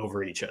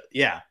 over each other.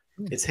 Yeah,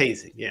 it's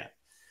hazing. Yeah,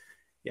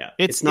 yeah.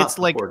 It's not It's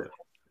like, supportive.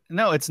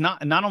 no, it's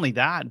not only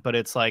that, but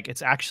it's like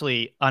it's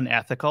actually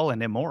unethical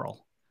and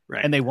immoral.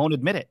 And Right, they won't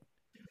admit it.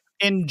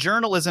 In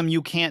journalism,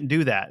 you can't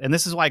do that. And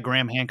this is why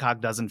Graham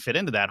Hancock doesn't fit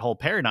into that whole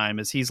paradigm,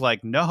 is he's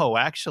like, no,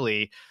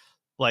 actually,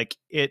 like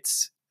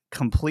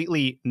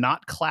completely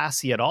not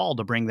classy at all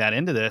to bring that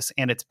into this,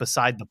 and it's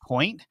beside the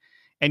point,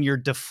 and you're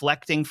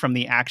deflecting from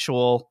the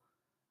actual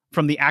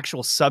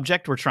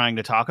subject we're trying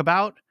to talk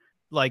about.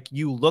 Like,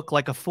 you look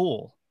like a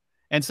fool.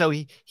 And so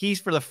he's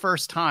for the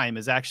first time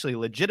is actually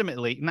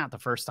legitimately, not the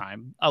first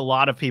time, a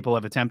lot of people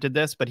have attempted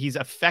this, but he's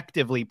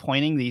effectively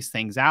pointing these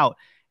things out,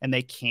 and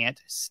they can't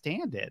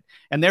stand it.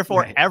 And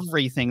therefore,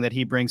 everything that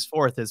he brings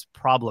forth is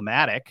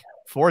problematic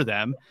for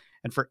them,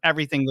 and for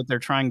everything that they're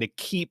trying to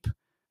keep.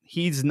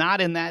 He's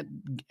not in that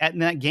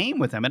game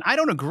with them. And I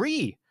don't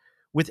agree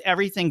with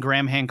everything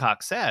Graham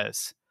Hancock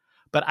says,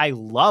 but I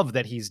love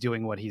that he's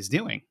doing what he's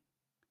doing.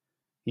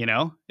 You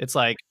know, it's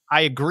like,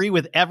 I agree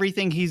with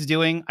everything he's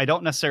doing. I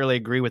don't necessarily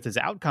agree with his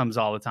outcomes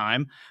all the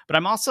time, but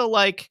I'm also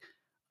like,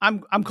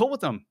 I'm cool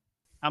with them.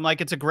 I'm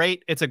like, it's a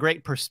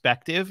great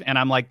perspective, and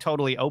I'm like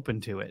totally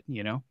open to it,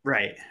 you know?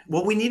 Right.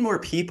 Well, we need more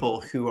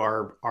people who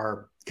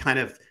are kind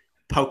of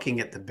poking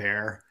at the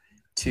bear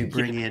to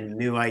bring in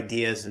new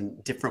ideas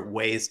and different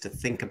ways to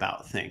think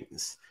about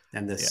things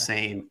than the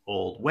same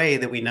old way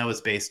that we know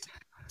is based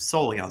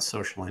solely on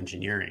social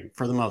engineering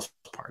for the most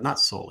part. Not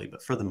solely,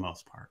 but for the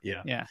most part.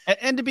 Yeah. Yeah.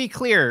 And to be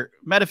clear,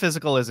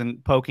 Metaphysical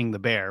isn't poking the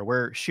bear.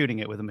 We're shooting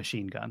it with a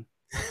machine gun.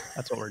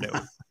 That's what we're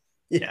doing.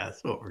 Yeah,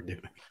 that's what we're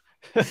doing.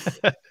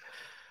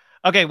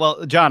 Okay,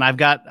 well, John, I've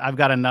got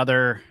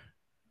another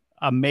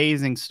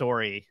amazing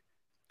story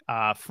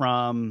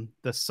from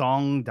the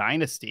Song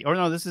Dynasty. Or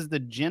no, this is the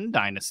Jin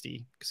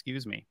Dynasty.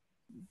 Excuse me.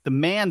 The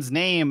man's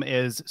name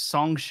is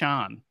Song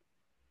Shan,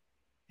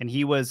 and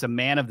he was a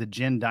man of the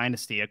Jin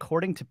Dynasty.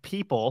 According to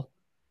people,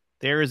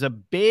 there is a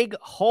big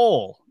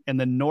hole in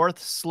the north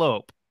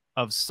slope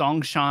of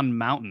Songshan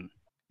Mountain,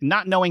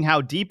 not knowing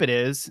how deep it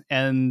is,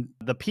 and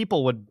the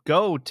people would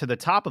go to the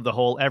top of the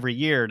hole every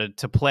year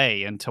to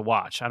play and to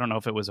watch. I don't know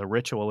if it was a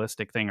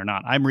ritualistic thing or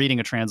not. I'm reading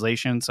a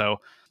translation. So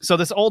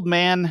this old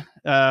man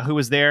who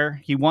was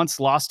there, he once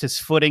lost his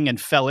footing and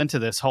fell into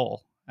this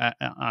hole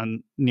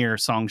near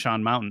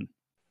Songshan Mountain.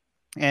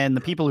 And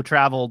the people who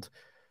traveled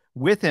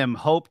with him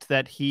hoped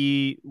that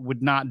he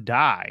would not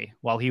die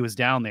while he was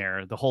down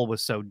there. The hole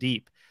was so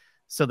deep.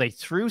 So they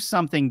threw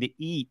something to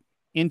eat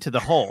into the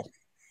hole.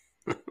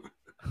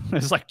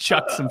 It's like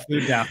chuck some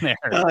food down there.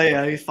 Oh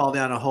yeah, you fall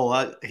down a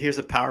hole. Here's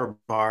a power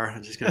bar.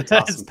 I'm just going to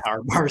toss some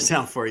power bars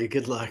down for you.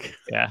 Good luck.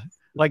 Yeah,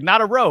 like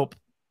not a rope,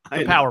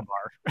 a power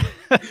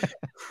bar.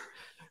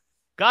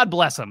 God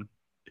bless him.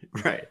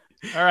 Right.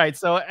 All right.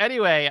 So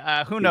anyway,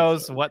 who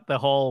knows what the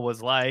hole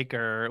was like,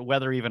 or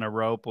whether even a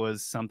rope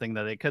was something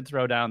that they could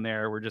throw down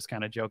there. We're just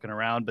kind of joking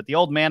around. But the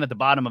old man at the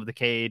bottom of the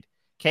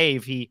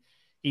cave, he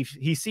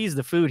sees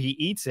the food, he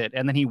eats it,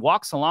 and then he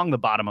walks along the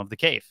bottom of the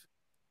cave.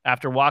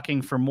 After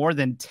walking for more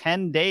than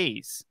 10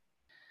 days,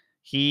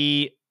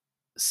 he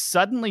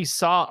suddenly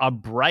saw a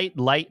bright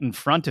light in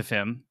front of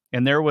him,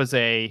 and there was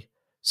a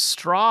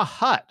straw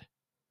hut.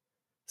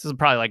 This is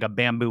probably like a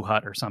bamboo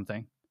hut or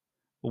something,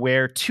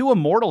 where two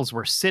immortals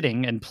were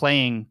sitting and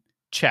playing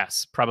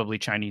chess, probably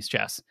Chinese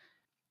chess.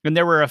 And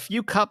there were a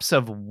few cups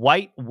of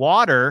white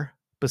water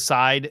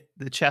beside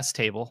the chess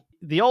table.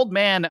 The old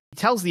man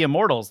tells the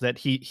immortals that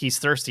he's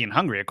thirsty and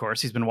hungry, of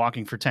course. He's been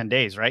walking for 10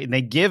 days, right? And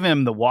they give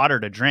him the water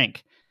to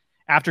drink.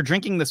 After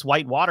drinking this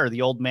white water,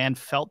 the old man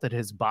felt that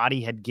his body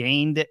had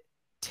gained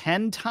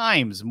 10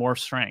 times more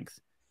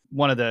strength.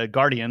 One of the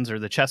guardians, or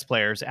the chess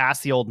players,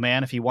 asked the old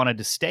man if he wanted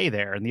to stay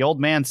there. And the old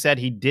man said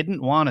he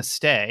didn't want to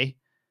stay.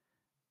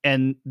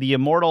 And the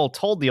immortal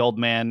told the old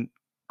man,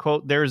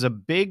 quote, "There's a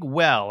big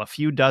well a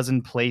few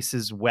dozen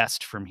paces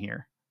west from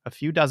here.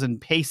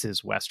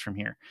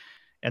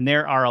 And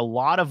there are a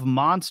lot of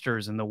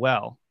monsters in the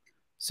well.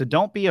 So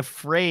don't be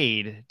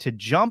afraid to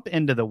jump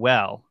into the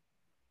well.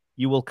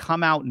 You will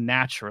come out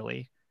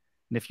naturally.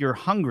 And if you're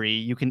hungry,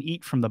 you can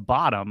eat from the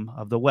bottom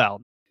of the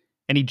well."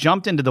 And he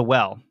jumped into the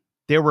well.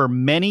 There were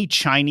many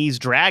Chinese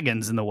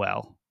dragons in the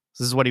well.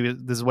 This is what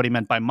he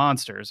meant by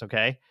monsters,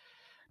 okay?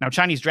 Now,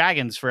 Chinese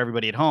dragons, for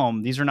everybody at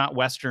home, these are not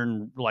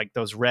Western, like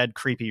those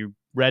creepy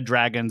red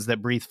dragons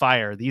that breathe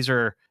fire. These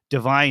are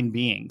divine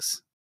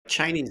beings.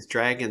 Chinese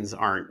dragons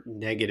aren't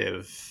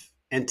negative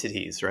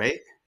entities, right?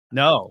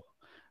 No.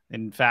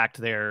 In fact,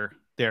 they're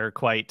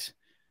quite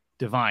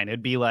divine.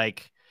 It'd be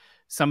like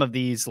some of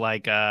these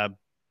like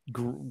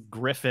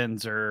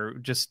griffins, or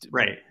just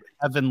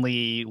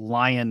heavenly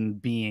lion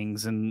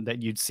beings, and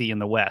that you'd see in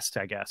the West,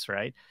 I guess,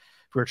 right?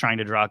 If we're trying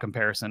to draw a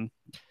comparison.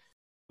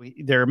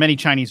 There are many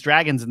Chinese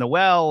dragons in the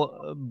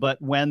well,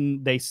 but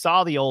when they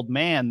saw the old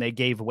man, they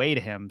gave way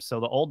to him. So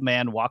the old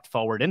man walked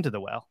forward into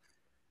the well.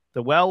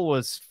 The well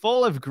was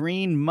full of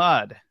green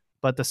mud,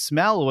 but the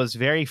smell was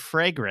very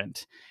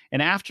fragrant.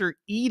 And after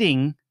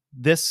eating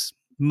this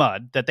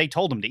mud that they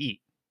told him to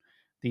eat,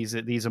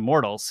 these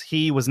immortals,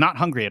 he was not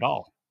hungry at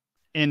all.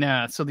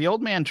 And so the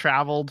old man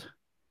traveled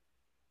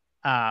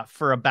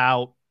for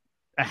about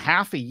a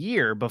half a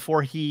year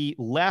before he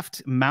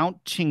left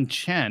Mount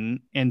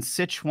Qingchen in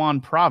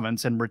Sichuan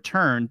province and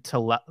returned to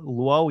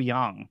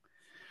Luoyang.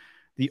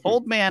 The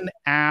old man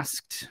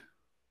asked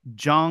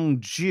Zhang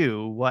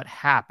Ju what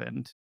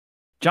happened.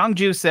 Zhang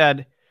Ju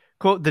said,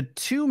 Quote, the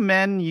two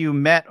men you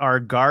met are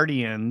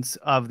guardians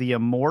of the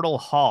immortal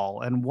hall,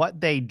 and what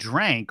they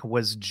drank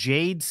was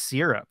jade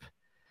syrup,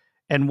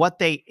 and what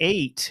they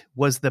ate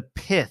was the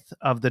pith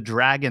of the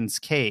dragon's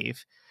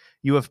cave.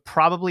 You have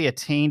probably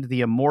attained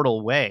the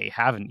immortal way,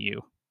 haven't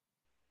you?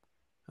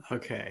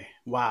 Okay.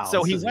 Wow. So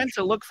This he is went to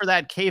interesting. look for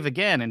that cave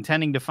again,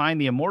 intending to find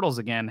the immortals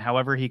again.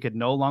 However, he could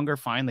no longer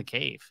find the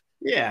cave.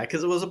 Yeah,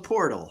 because it was a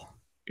portal.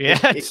 Yeah,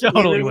 It it came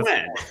totally and was.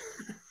 went.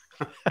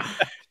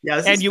 Yeah,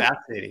 this And is you,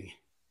 fascinating.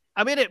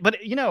 I mean, but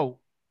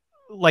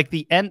like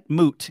the Ent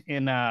Moot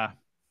in the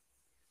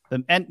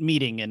Ent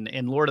meeting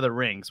in Lord of the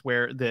Rings,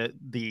 where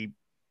the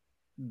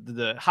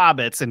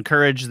hobbits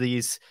encourage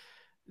these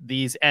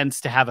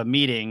Ents to have a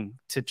meeting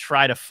to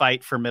try to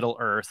fight for Middle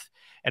Earth.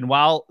 And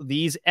while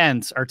these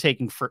Ents are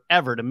taking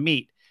forever to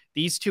meet,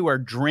 these two are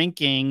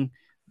drinking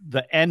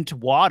the Ent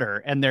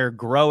water and they're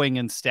growing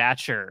in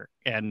stature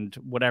and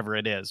whatever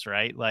it is,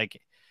 right?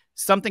 Like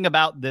something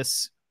about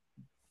this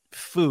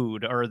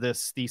food or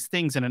these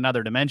things in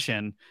another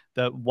dimension,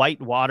 the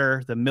white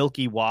water, the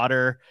milky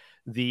water,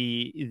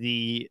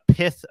 the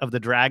pith of the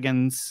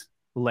dragon's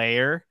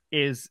layer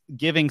is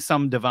giving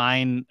some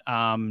divine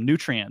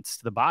nutrients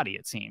to the body,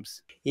 it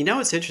seems. You know,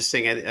 it's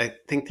interesting. I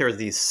think there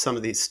are some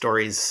of these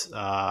stories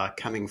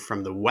coming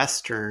from the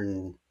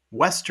Western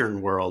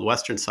world,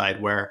 Western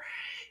side, where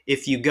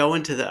if you go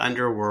into the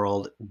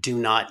underworld, do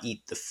not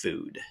eat the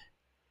food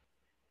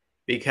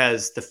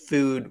because the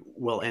food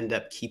will end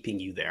up keeping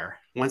you there.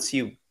 Once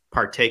you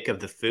partake of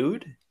the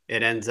food,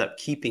 it ends up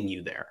keeping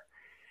you there.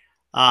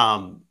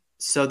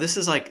 So this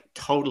is like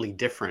totally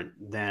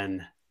different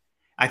than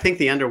I think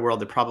the underworld,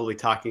 they're probably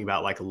talking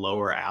about like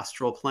lower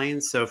astral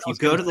planes. So if I you was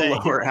go going to to the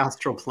say, lower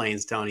astral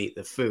planes, don't eat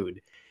the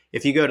food.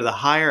 If you go to the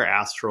higher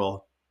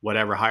astral,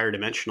 whatever higher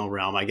dimensional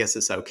realm, I guess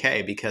it's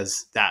okay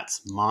because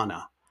that's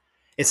mana.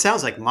 It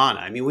sounds like mana.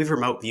 I mean, we've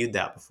remote viewed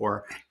that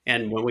before,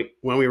 and when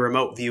we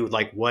remote view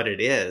like what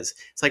it is,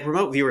 it's like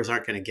remote viewers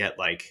aren't going to get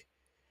like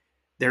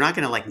they're not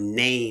going to like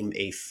name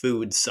a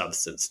food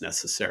substance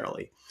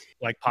necessarily.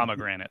 like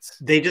pomegranates.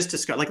 They just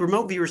describe like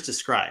remote viewers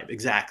describe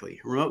exactly.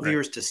 Remote Right.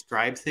 viewers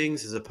describe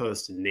things as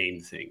opposed to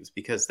name things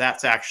because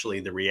that's actually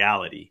the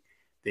reality.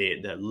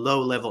 The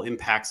low level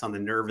impacts on the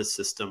nervous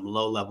system,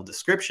 low level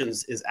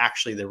descriptions is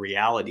actually the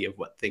reality of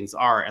what things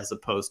are as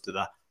opposed to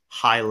the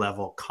high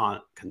level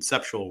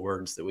conceptual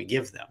words that we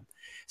give them.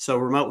 So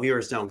remote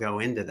viewers don't go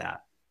into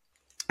that.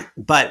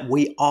 But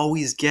we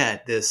always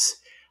get this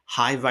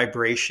high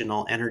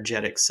vibrational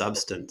energetic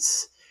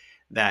substance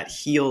that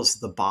heals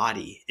the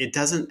body. It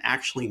doesn't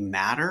actually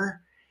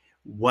matter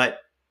what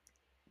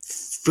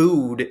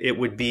food it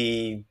would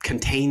be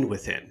contained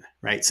within,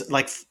 right? So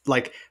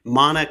like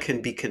mana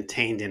can be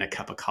contained in a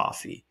cup of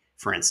coffee,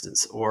 for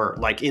instance, or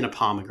like in a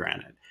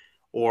pomegranate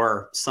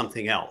or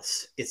something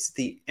else. It's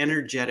the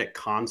energetic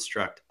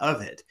construct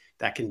of it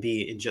that can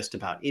be in just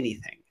about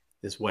anything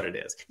is what it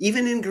is.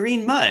 Even in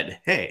green mud.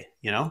 Hey,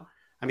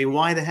 I mean,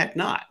 why the heck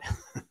not?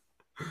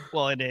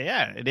 Well,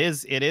 yeah, it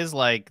is. It is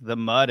like the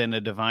mud in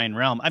a divine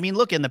realm. I mean,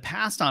 look, in the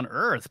past on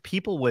Earth,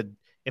 people would,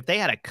 if they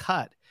had a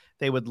cut,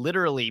 they would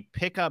literally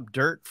pick up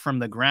dirt from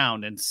the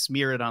ground and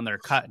smear it on their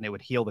cut, and it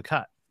would heal the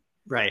cut.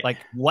 Right. Like,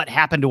 what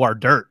happened to our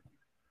dirt?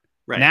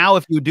 Right. Now,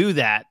 if you do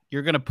that,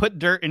 you're going to put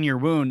dirt in your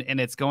wound, and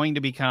it's going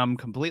to become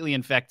completely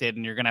infected,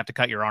 and you're going to have to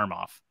cut your arm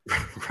off.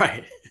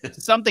 Right.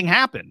 Something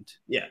happened.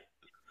 Yeah.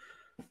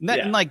 And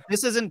Yeah. like,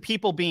 this isn't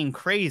people being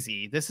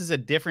crazy. This is a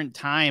different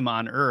time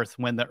on Earth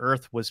when the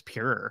Earth was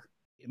pure.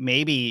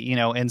 Maybe,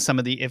 in some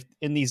of if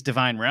in these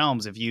divine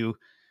realms, if you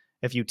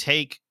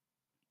take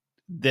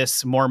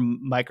this more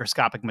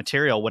microscopic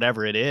material,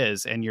 whatever it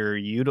is, and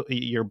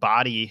your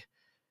body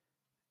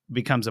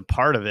becomes a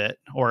part of it,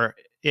 or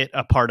it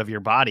a part of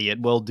your body,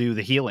 it will do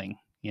the healing.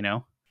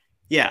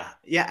 Yeah,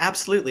 yeah,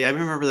 absolutely. I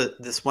remember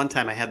that this one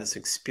time I had this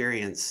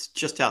experience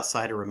just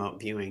outside of remote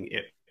viewing.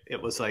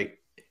 It was like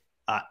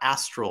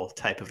astral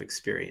type of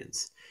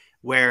experience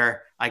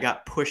where I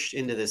got pushed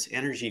into this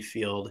energy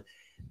field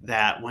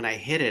that when I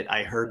hit it,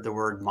 I heard the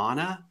word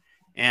mana,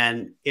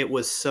 and it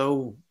was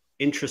so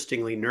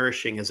interestingly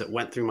nourishing as it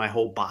went through my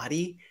whole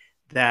body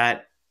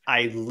that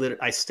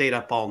I stayed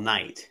up all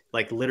night,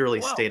 like literally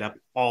Whoa. stayed up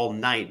all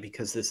night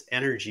because this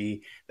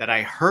energy that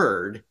I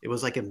heard, it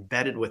was like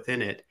embedded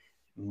within it,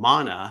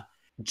 mana,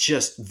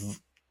 just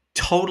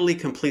totally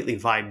completely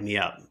vibed me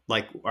up.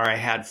 Like, or I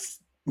had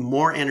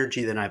more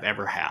energy than I've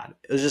ever had.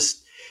 It was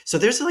just so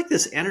there's like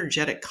this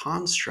energetic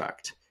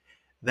construct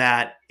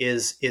that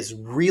is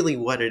really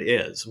what it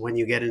is when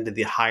you get into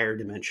the higher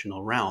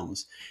dimensional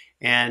realms,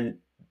 and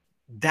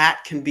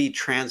that can be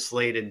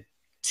translated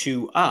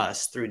to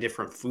us through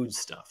different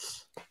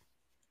foodstuffs.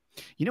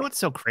 You know what's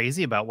so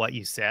crazy about what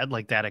you said?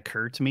 Like that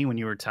occurred to me when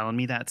you were telling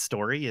me that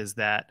story is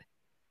that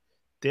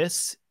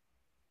this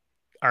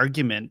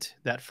argument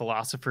that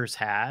philosophers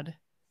had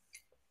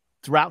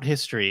throughout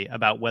history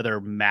about whether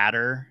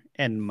matter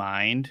and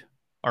mind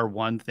are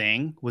one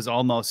thing was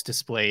almost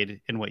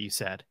displayed in what you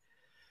said.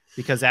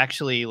 Because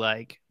actually,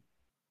 like,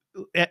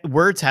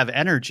 words have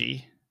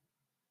energy.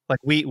 Like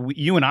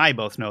you and I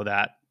both know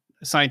that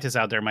scientists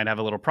out there might have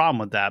a little problem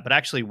with that, but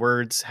actually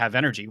words have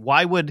energy.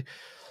 Why would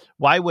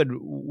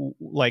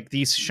like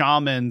these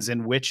shamans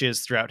and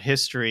witches throughout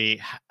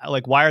history,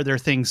 like why are there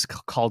things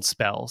called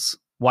spells?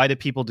 Why do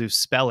people do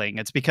spelling?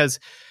 It's because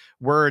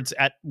words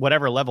at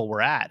whatever level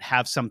we're at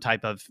have some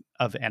type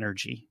of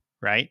energy,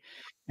 right?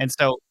 And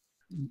so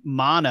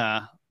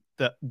mana,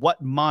 the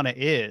what mana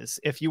is,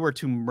 if you were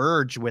to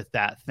merge with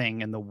that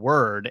thing and the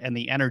word and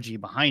the energy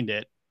behind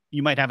it,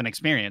 you might have an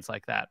experience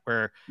like that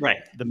where Right.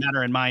 the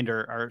matter and mind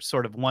are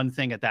sort of one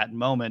thing at that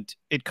moment.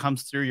 It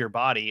comes through your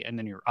body and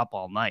then you're up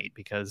all night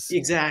because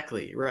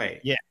Exactly.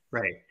 Right. yeah,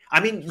 Right. I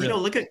mean, it's really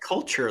look at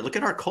culture. Look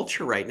at our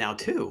culture right now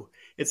too.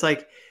 It's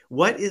like,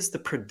 what is the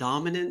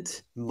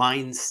predominant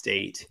mind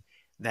state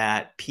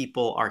that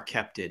people are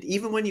kept in?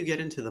 Even when you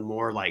get into the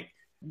more like,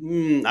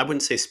 I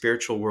wouldn't say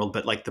spiritual world,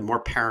 but like the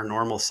more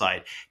paranormal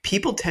side,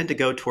 people tend to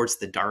go towards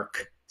the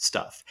dark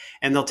stuff,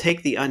 and they'll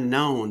take the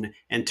unknown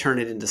and turn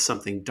it into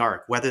something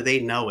dark, whether they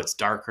know it's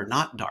dark or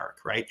not dark,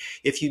 right?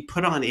 If you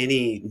put on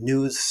any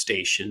news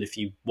station, if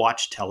you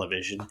watch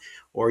television,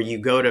 or you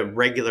go to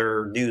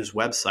regular news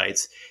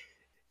websites,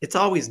 it's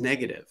always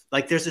negative.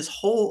 Like there's this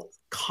whole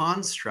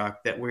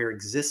construct that we're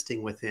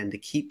existing within to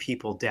keep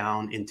people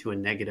down into a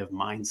negative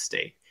mind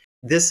state.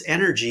 This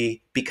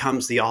energy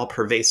becomes the all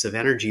pervasive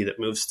energy that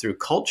moves through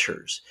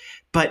cultures.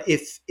 But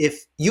if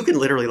you can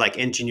literally like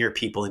engineer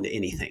people into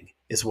anything,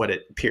 is what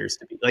it appears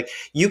to be. Like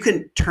you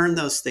can turn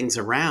those things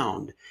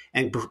around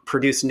and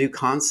produce new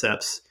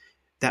concepts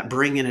that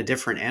bring in a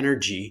different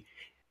energy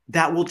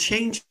that will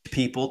change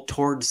people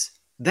towards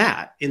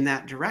that in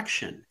that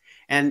direction.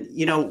 And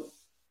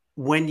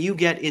when you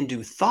get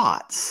into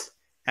thoughts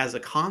as a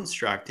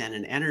construct and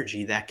an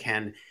energy that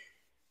can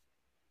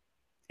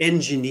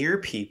engineer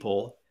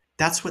people,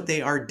 that's what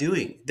they are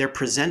doing. They're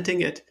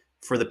presenting it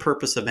for the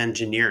purpose of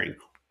engineering.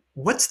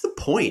 What's the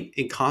point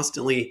in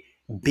constantly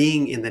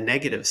being in the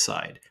negative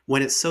side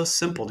when it's so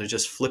simple to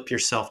just flip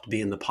yourself to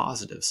be in the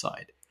positive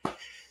side?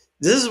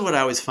 This is what I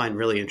always find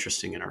really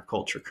interesting in our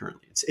culture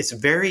currently. It's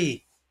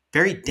very,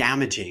 very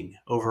damaging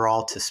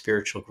overall to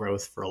spiritual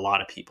growth for a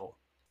lot of people.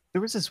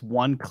 there was this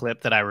one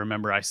clip that I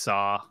remember I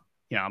saw,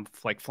 I'm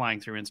like flying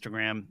through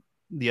Instagram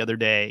the other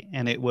day,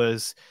 and it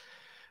was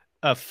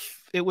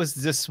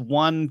this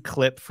one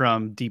clip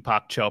from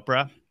Deepak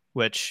Chopra,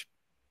 which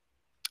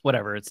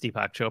whatever, it's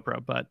Deepak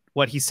Chopra, but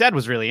what he said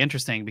was really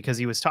interesting because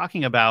he was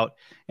talking about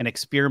an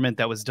experiment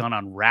that was done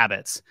on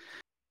rabbits.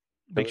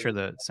 Make sure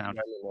the sound.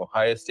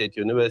 Ohio State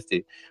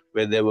University,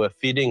 where they were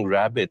feeding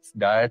rabbits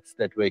diets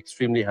that were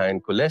extremely high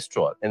in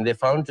cholesterol. And they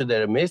found to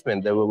their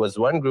amazement, there was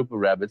one group of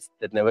rabbits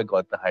that never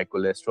got the high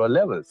cholesterol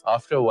levels.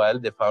 After a while,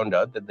 they found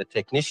out that the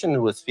technician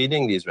who was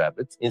feeding these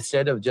rabbits,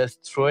 instead of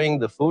just throwing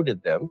the food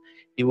at them,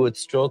 he would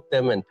stroke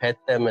them and pet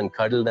them and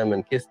cuddle them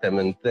and kiss them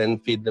and then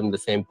feed them the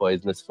same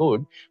poisonous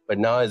food. But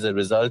now, as a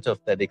result of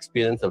that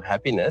experience of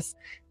happiness,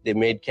 they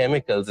made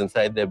chemicals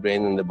inside their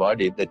brain and the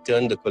body that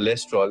turned the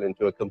cholesterol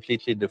into a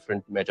completely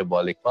different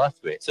metabolic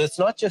pathway. So it's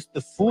not just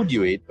the food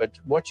you eat, but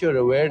what your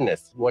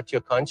awareness, what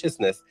your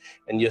consciousness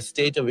and your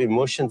state of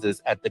emotions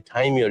is at the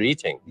time you're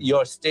eating.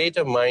 Your state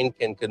of mind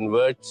can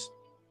convert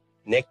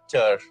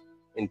nectar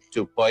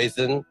into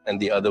poison and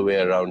the other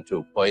way around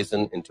too,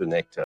 poison into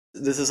nectar.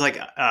 This is like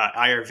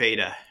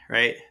Ayurveda,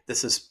 right?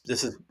 This is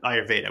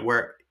Ayurveda,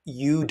 where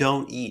you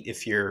don't eat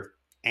if you're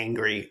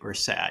angry or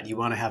sad. You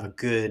want to have a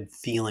good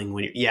feeling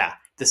when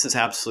this is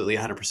absolutely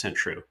 100%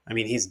 true. I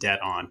mean, he's dead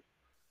on.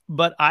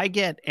 But I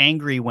get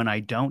angry when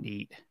I don't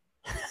eat.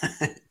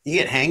 You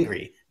get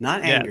hangry,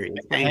 not angry.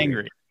 Yeah,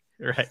 angry.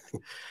 Right.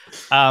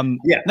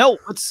 No,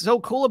 what's so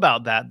cool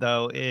about that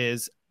though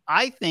is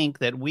I think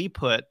that we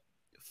put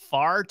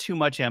far too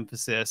much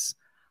emphasis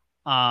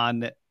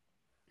on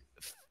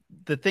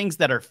the things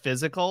that are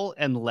physical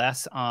and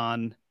less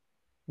on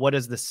what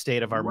is the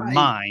state of our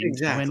mind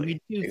when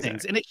we do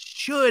things. And it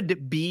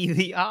should be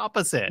the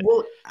opposite.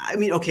 Well, I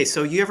mean, okay,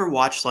 so you ever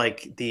watch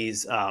like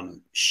these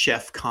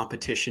chef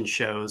competition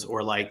shows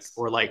or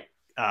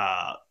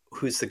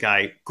who's the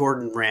guy?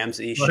 Gordon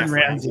Ramsay, Chef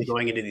Ramsay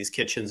going into these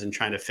kitchens and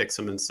trying to fix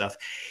them and stuff.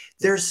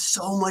 There's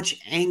so much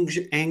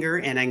anger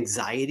and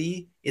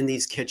anxiety in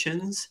these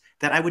kitchens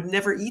that I would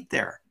never eat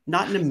there.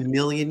 Not in a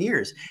million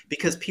years,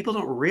 because people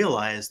don't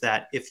realize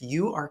that if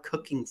you are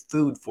cooking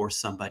food for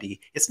somebody,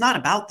 it's not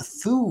about the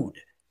food.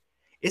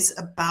 It's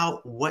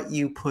about what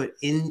you put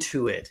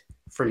into it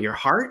from your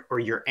heart or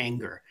your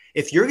anger.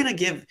 If you're going to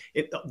give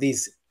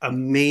these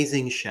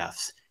amazing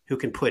chefs who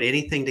can put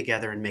anything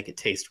together and make it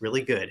taste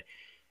really good,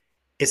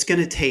 it's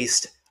going to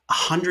taste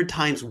 100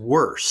 times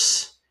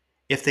worse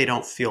if they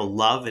don't feel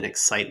love and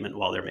excitement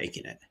while they're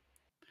making it.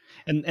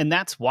 And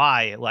that's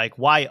why, like,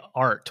 why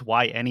art,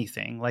 why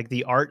anything, like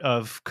the art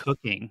of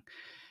cooking,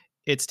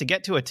 it's to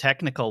get to a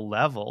technical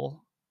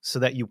level so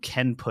that you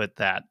can put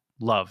that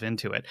love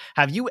into it.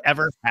 Have you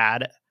ever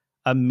had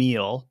a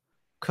meal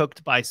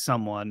cooked by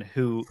someone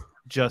who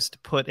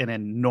just put an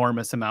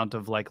enormous amount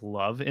of like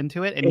love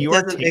into it? And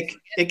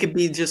it could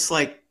be just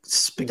like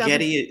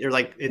spaghetti or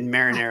like in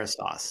marinara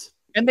sauce.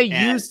 And they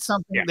And used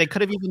something, they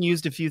could have even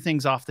used a few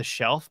things off the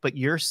shelf, but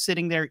you're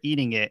sitting there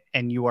eating it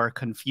and you are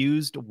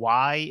confused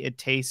why it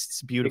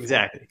tastes beautiful.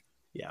 exactly.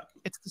 Yeah.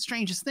 It's the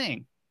strangest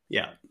thing.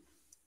 Yeah.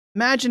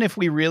 Imagine if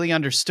we really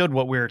understood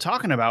what we were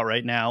talking about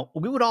right now,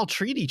 we would all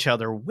treat each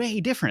other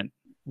way different.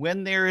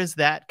 When there is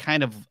that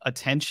kind of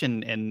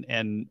attention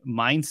and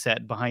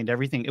mindset behind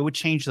everything, it would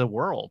change the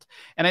world.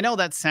 And I know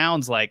that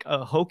sounds like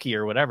a hokey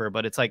or whatever,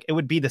 but it's like it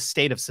would be the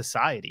state of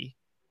society.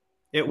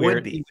 It Where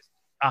would be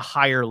a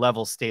higher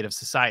level state of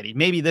society.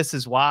 Maybe this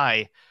is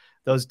why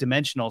those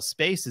dimensional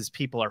spaces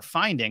people are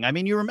finding. I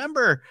mean, you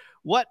remember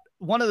what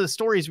one of the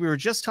stories we were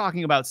just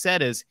talking about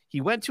said is he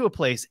went to a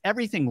place,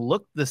 everything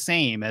looked the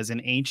same as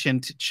in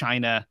ancient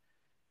China,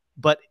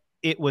 but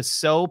it was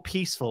so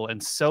peaceful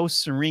and so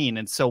serene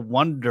and so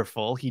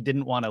wonderful. He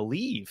didn't want to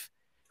leave,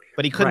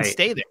 but he couldn't right.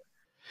 stay there.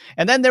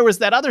 And then there was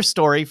that other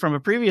story from a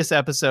previous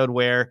episode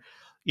where,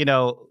 you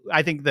know,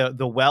 I think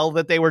the well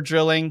that they were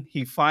drilling,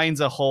 he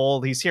finds a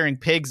hole. He's hearing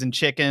pigs and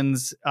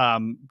chickens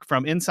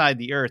from inside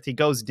the earth. He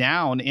goes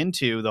down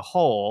into the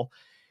hole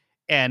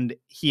and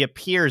he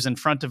appears in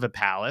front of a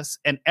palace.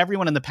 And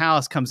everyone in the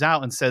palace comes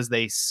out and says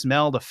they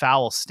smelled a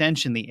foul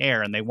stench in the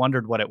air and they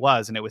wondered what it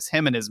was. And it was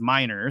him and his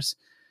miners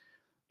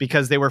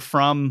because they were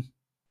from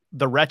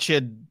the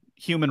wretched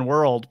human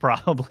world,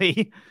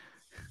 probably.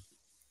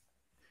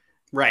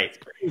 Right.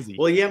 Crazy.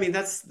 Well, yeah, I mean,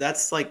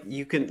 that's like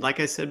you can, like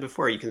I said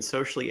before, you can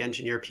socially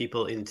engineer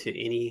people into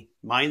any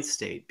mind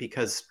state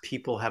because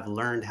people have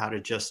learned how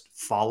to just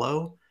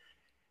follow,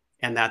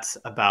 and that's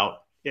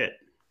about it.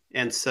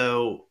 And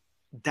so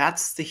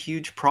that's the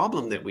huge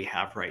problem that we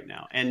have right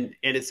now. And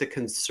it's a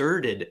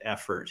concerted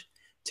effort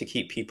to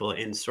keep people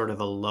in sort of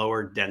a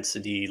lower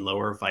density,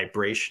 lower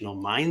vibrational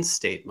mind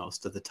state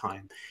most of the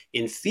time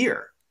in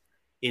fear.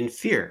 In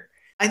fear.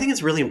 I think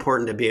it's really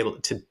important to be able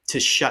to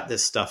shut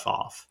this stuff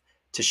off,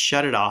 to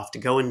shut it off, to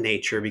go in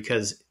nature,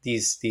 because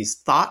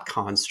these thought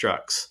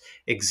constructs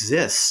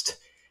exist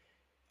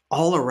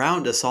all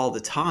around us all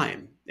the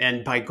time.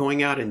 And by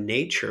going out in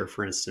nature,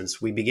 for instance,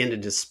 we begin to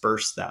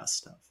disperse that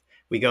stuff.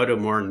 We go to a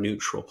more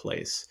neutral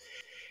place.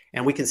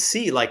 And we can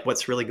see like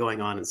what's really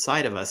going on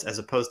inside of us, as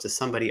opposed to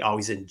somebody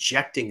always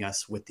injecting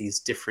us with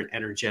these different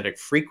energetic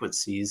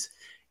frequencies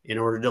in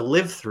order to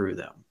live through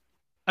them.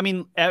 I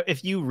mean,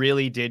 if you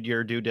really did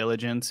your due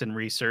diligence and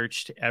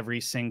researched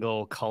every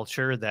single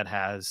culture that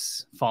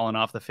has fallen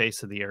off the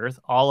face of the earth,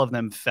 all of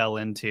them fell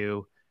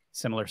into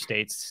similar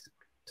states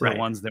to Right. the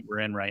ones that we're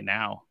in right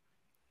now.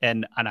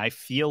 And I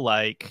feel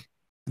like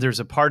there's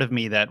a part of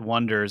me that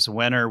wonders,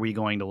 when are we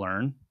going to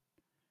learn?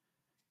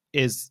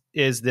 Is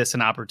this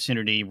an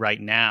opportunity right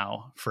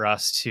now for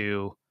us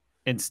to,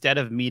 instead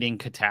of meeting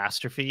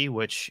catastrophe,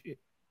 which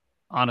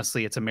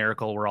honestly, it's a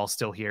miracle we're all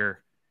still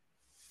here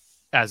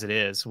as it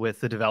is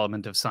with the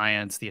development of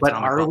science, the But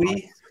atomic are bomb.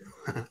 we?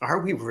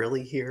 Are we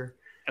really here?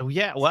 Oh,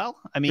 yeah. Well,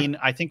 I mean,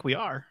 I think we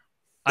are.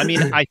 I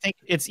mean, I think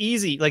it's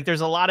easy. Like,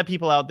 there's a lot of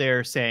people out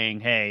there saying,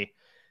 hey,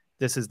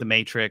 this is the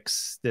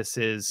Matrix. This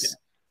is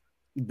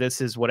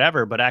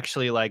whatever. But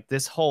actually, like,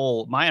 this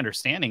whole, my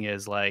understanding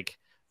is like,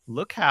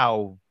 look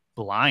how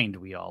blind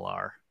we all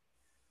are.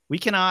 We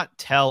cannot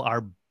tell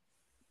our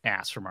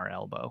ass from our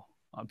elbow.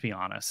 I'll be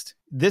honest.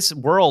 This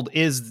world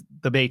is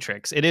the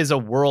Matrix. It is a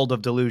world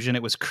of delusion.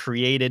 It was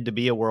created to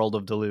be a world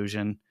of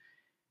delusion.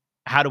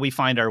 How do we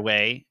find our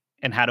way?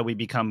 And how do we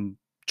become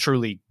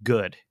truly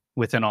good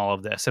within all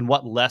of this? And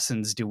what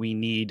lessons do we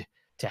need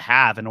to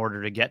have in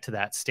order to get to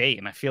that state?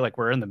 And I feel like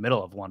we're in the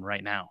middle of one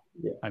right now.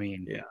 Yeah. I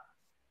mean, yeah.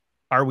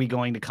 Are we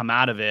going to come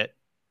out of it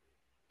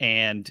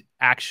and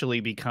actually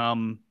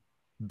become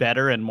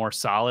better and more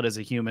solid as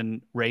a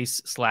human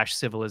race /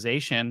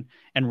 civilization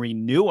and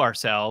renew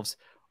ourselves?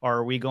 Or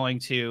are we going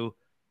to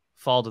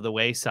fall to the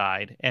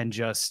wayside and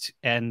just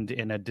end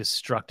in a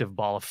destructive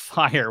ball of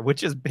fire,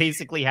 which has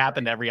basically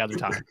happened every other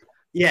time?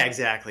 Yeah,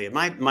 exactly.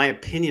 My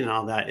opinion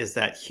on that is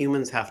that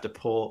humans have to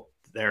pull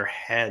their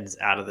heads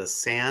out of the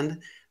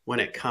sand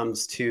when it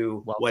comes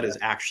to what is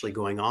actually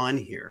going on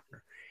here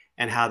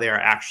and how they are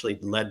actually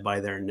led by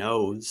their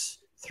nose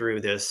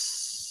through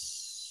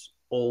this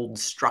old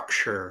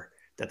structure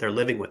that they're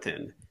living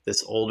within,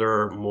 this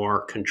older,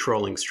 more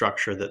controlling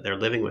structure that they're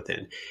living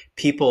within.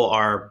 People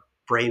are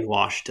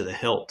brainwashed to the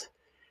hilt.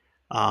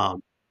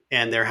 And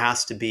there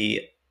has to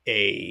be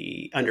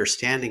a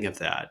understanding of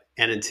that.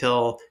 And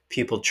until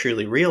people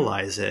truly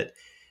realize it,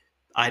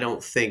 I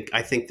think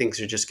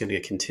things are just going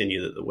to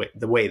continue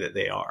the way that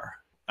they are.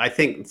 I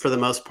think for the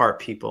most part,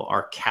 people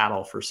are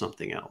cattle for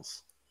something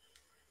else.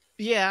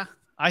 Yeah,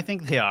 I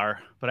think they are.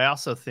 But I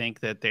also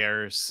think that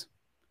there's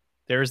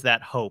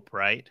that hope,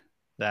 right?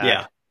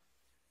 That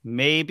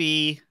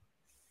maybe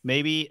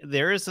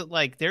there is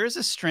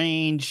a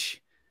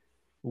strange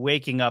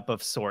waking up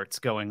of sorts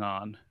going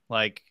on.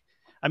 Like,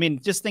 I mean,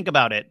 just think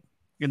about it.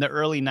 In the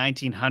early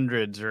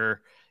 1900s,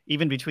 or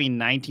even between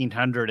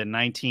 1900 and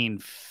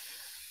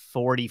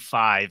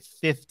 1945,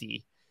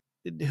 50,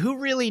 who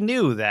really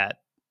knew that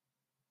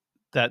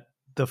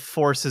the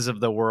forces of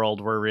the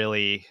world were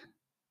really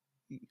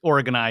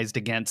organized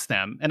against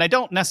them? And I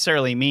don't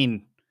necessarily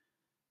mean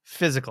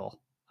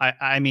physical.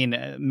 I mean,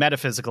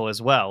 metaphysical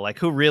as well. Like,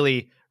 who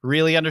really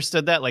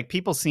understood that? Like,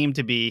 people seem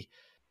to be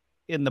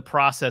in the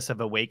process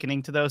of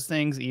awakening to those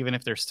things, even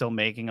if they're still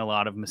making a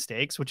lot of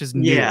mistakes, which is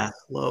new. Yeah,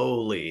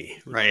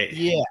 slowly, right?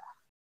 Yeah.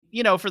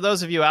 You know, for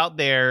those of you out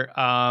there,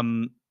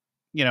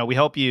 you know, we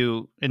hope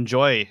you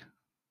enjoy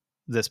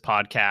this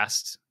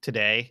podcast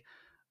today.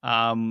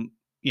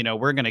 You know,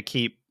 we're going to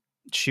keep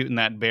shooting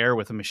that bear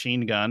with a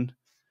machine gun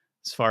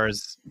as far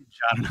as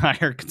John and I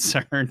are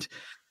concerned,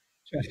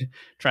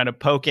 trying to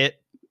poke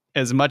it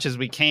as much as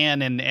we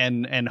can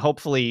and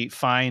hopefully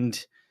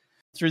find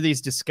through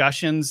these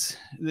discussions.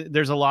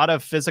 There's a lot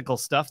of physical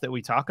stuff that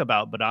we talk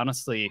about, but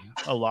honestly,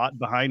 a lot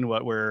behind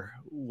what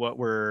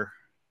we're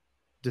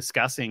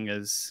discussing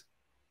is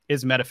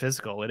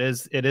metaphysical. It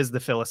is the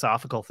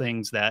philosophical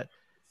things that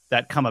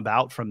come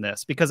about from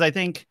this, because I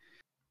think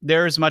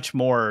there's much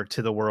more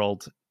to the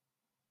world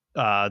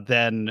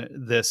than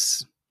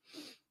this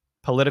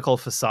political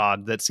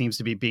facade that seems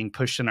to be being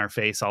pushed in our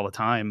face all the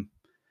time.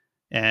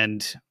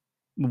 And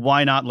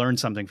why not learn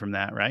something from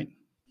that, right?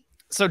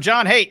 So,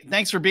 John, hey,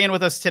 thanks for being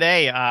with us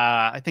today.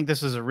 I think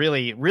this was a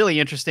really, really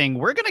interesting.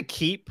 We're going to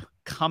keep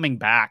coming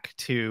back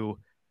to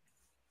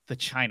the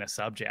China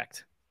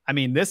subject. I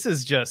mean, this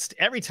is just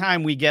every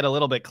time we get a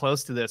little bit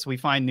close to this, we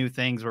find new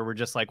things where we're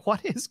just like,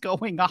 what is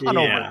going on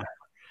over there?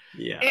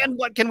 Yeah. And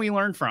what can we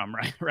learn from?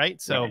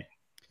 Right. So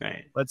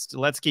right.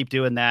 Let's keep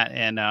doing that.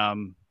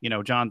 And, you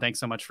know, John, thanks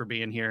so much for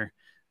being here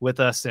with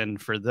us.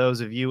 And for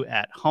those of you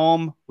at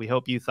home, we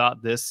hope you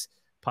thought this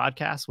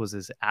podcast was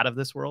as out of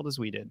this world as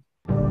we did.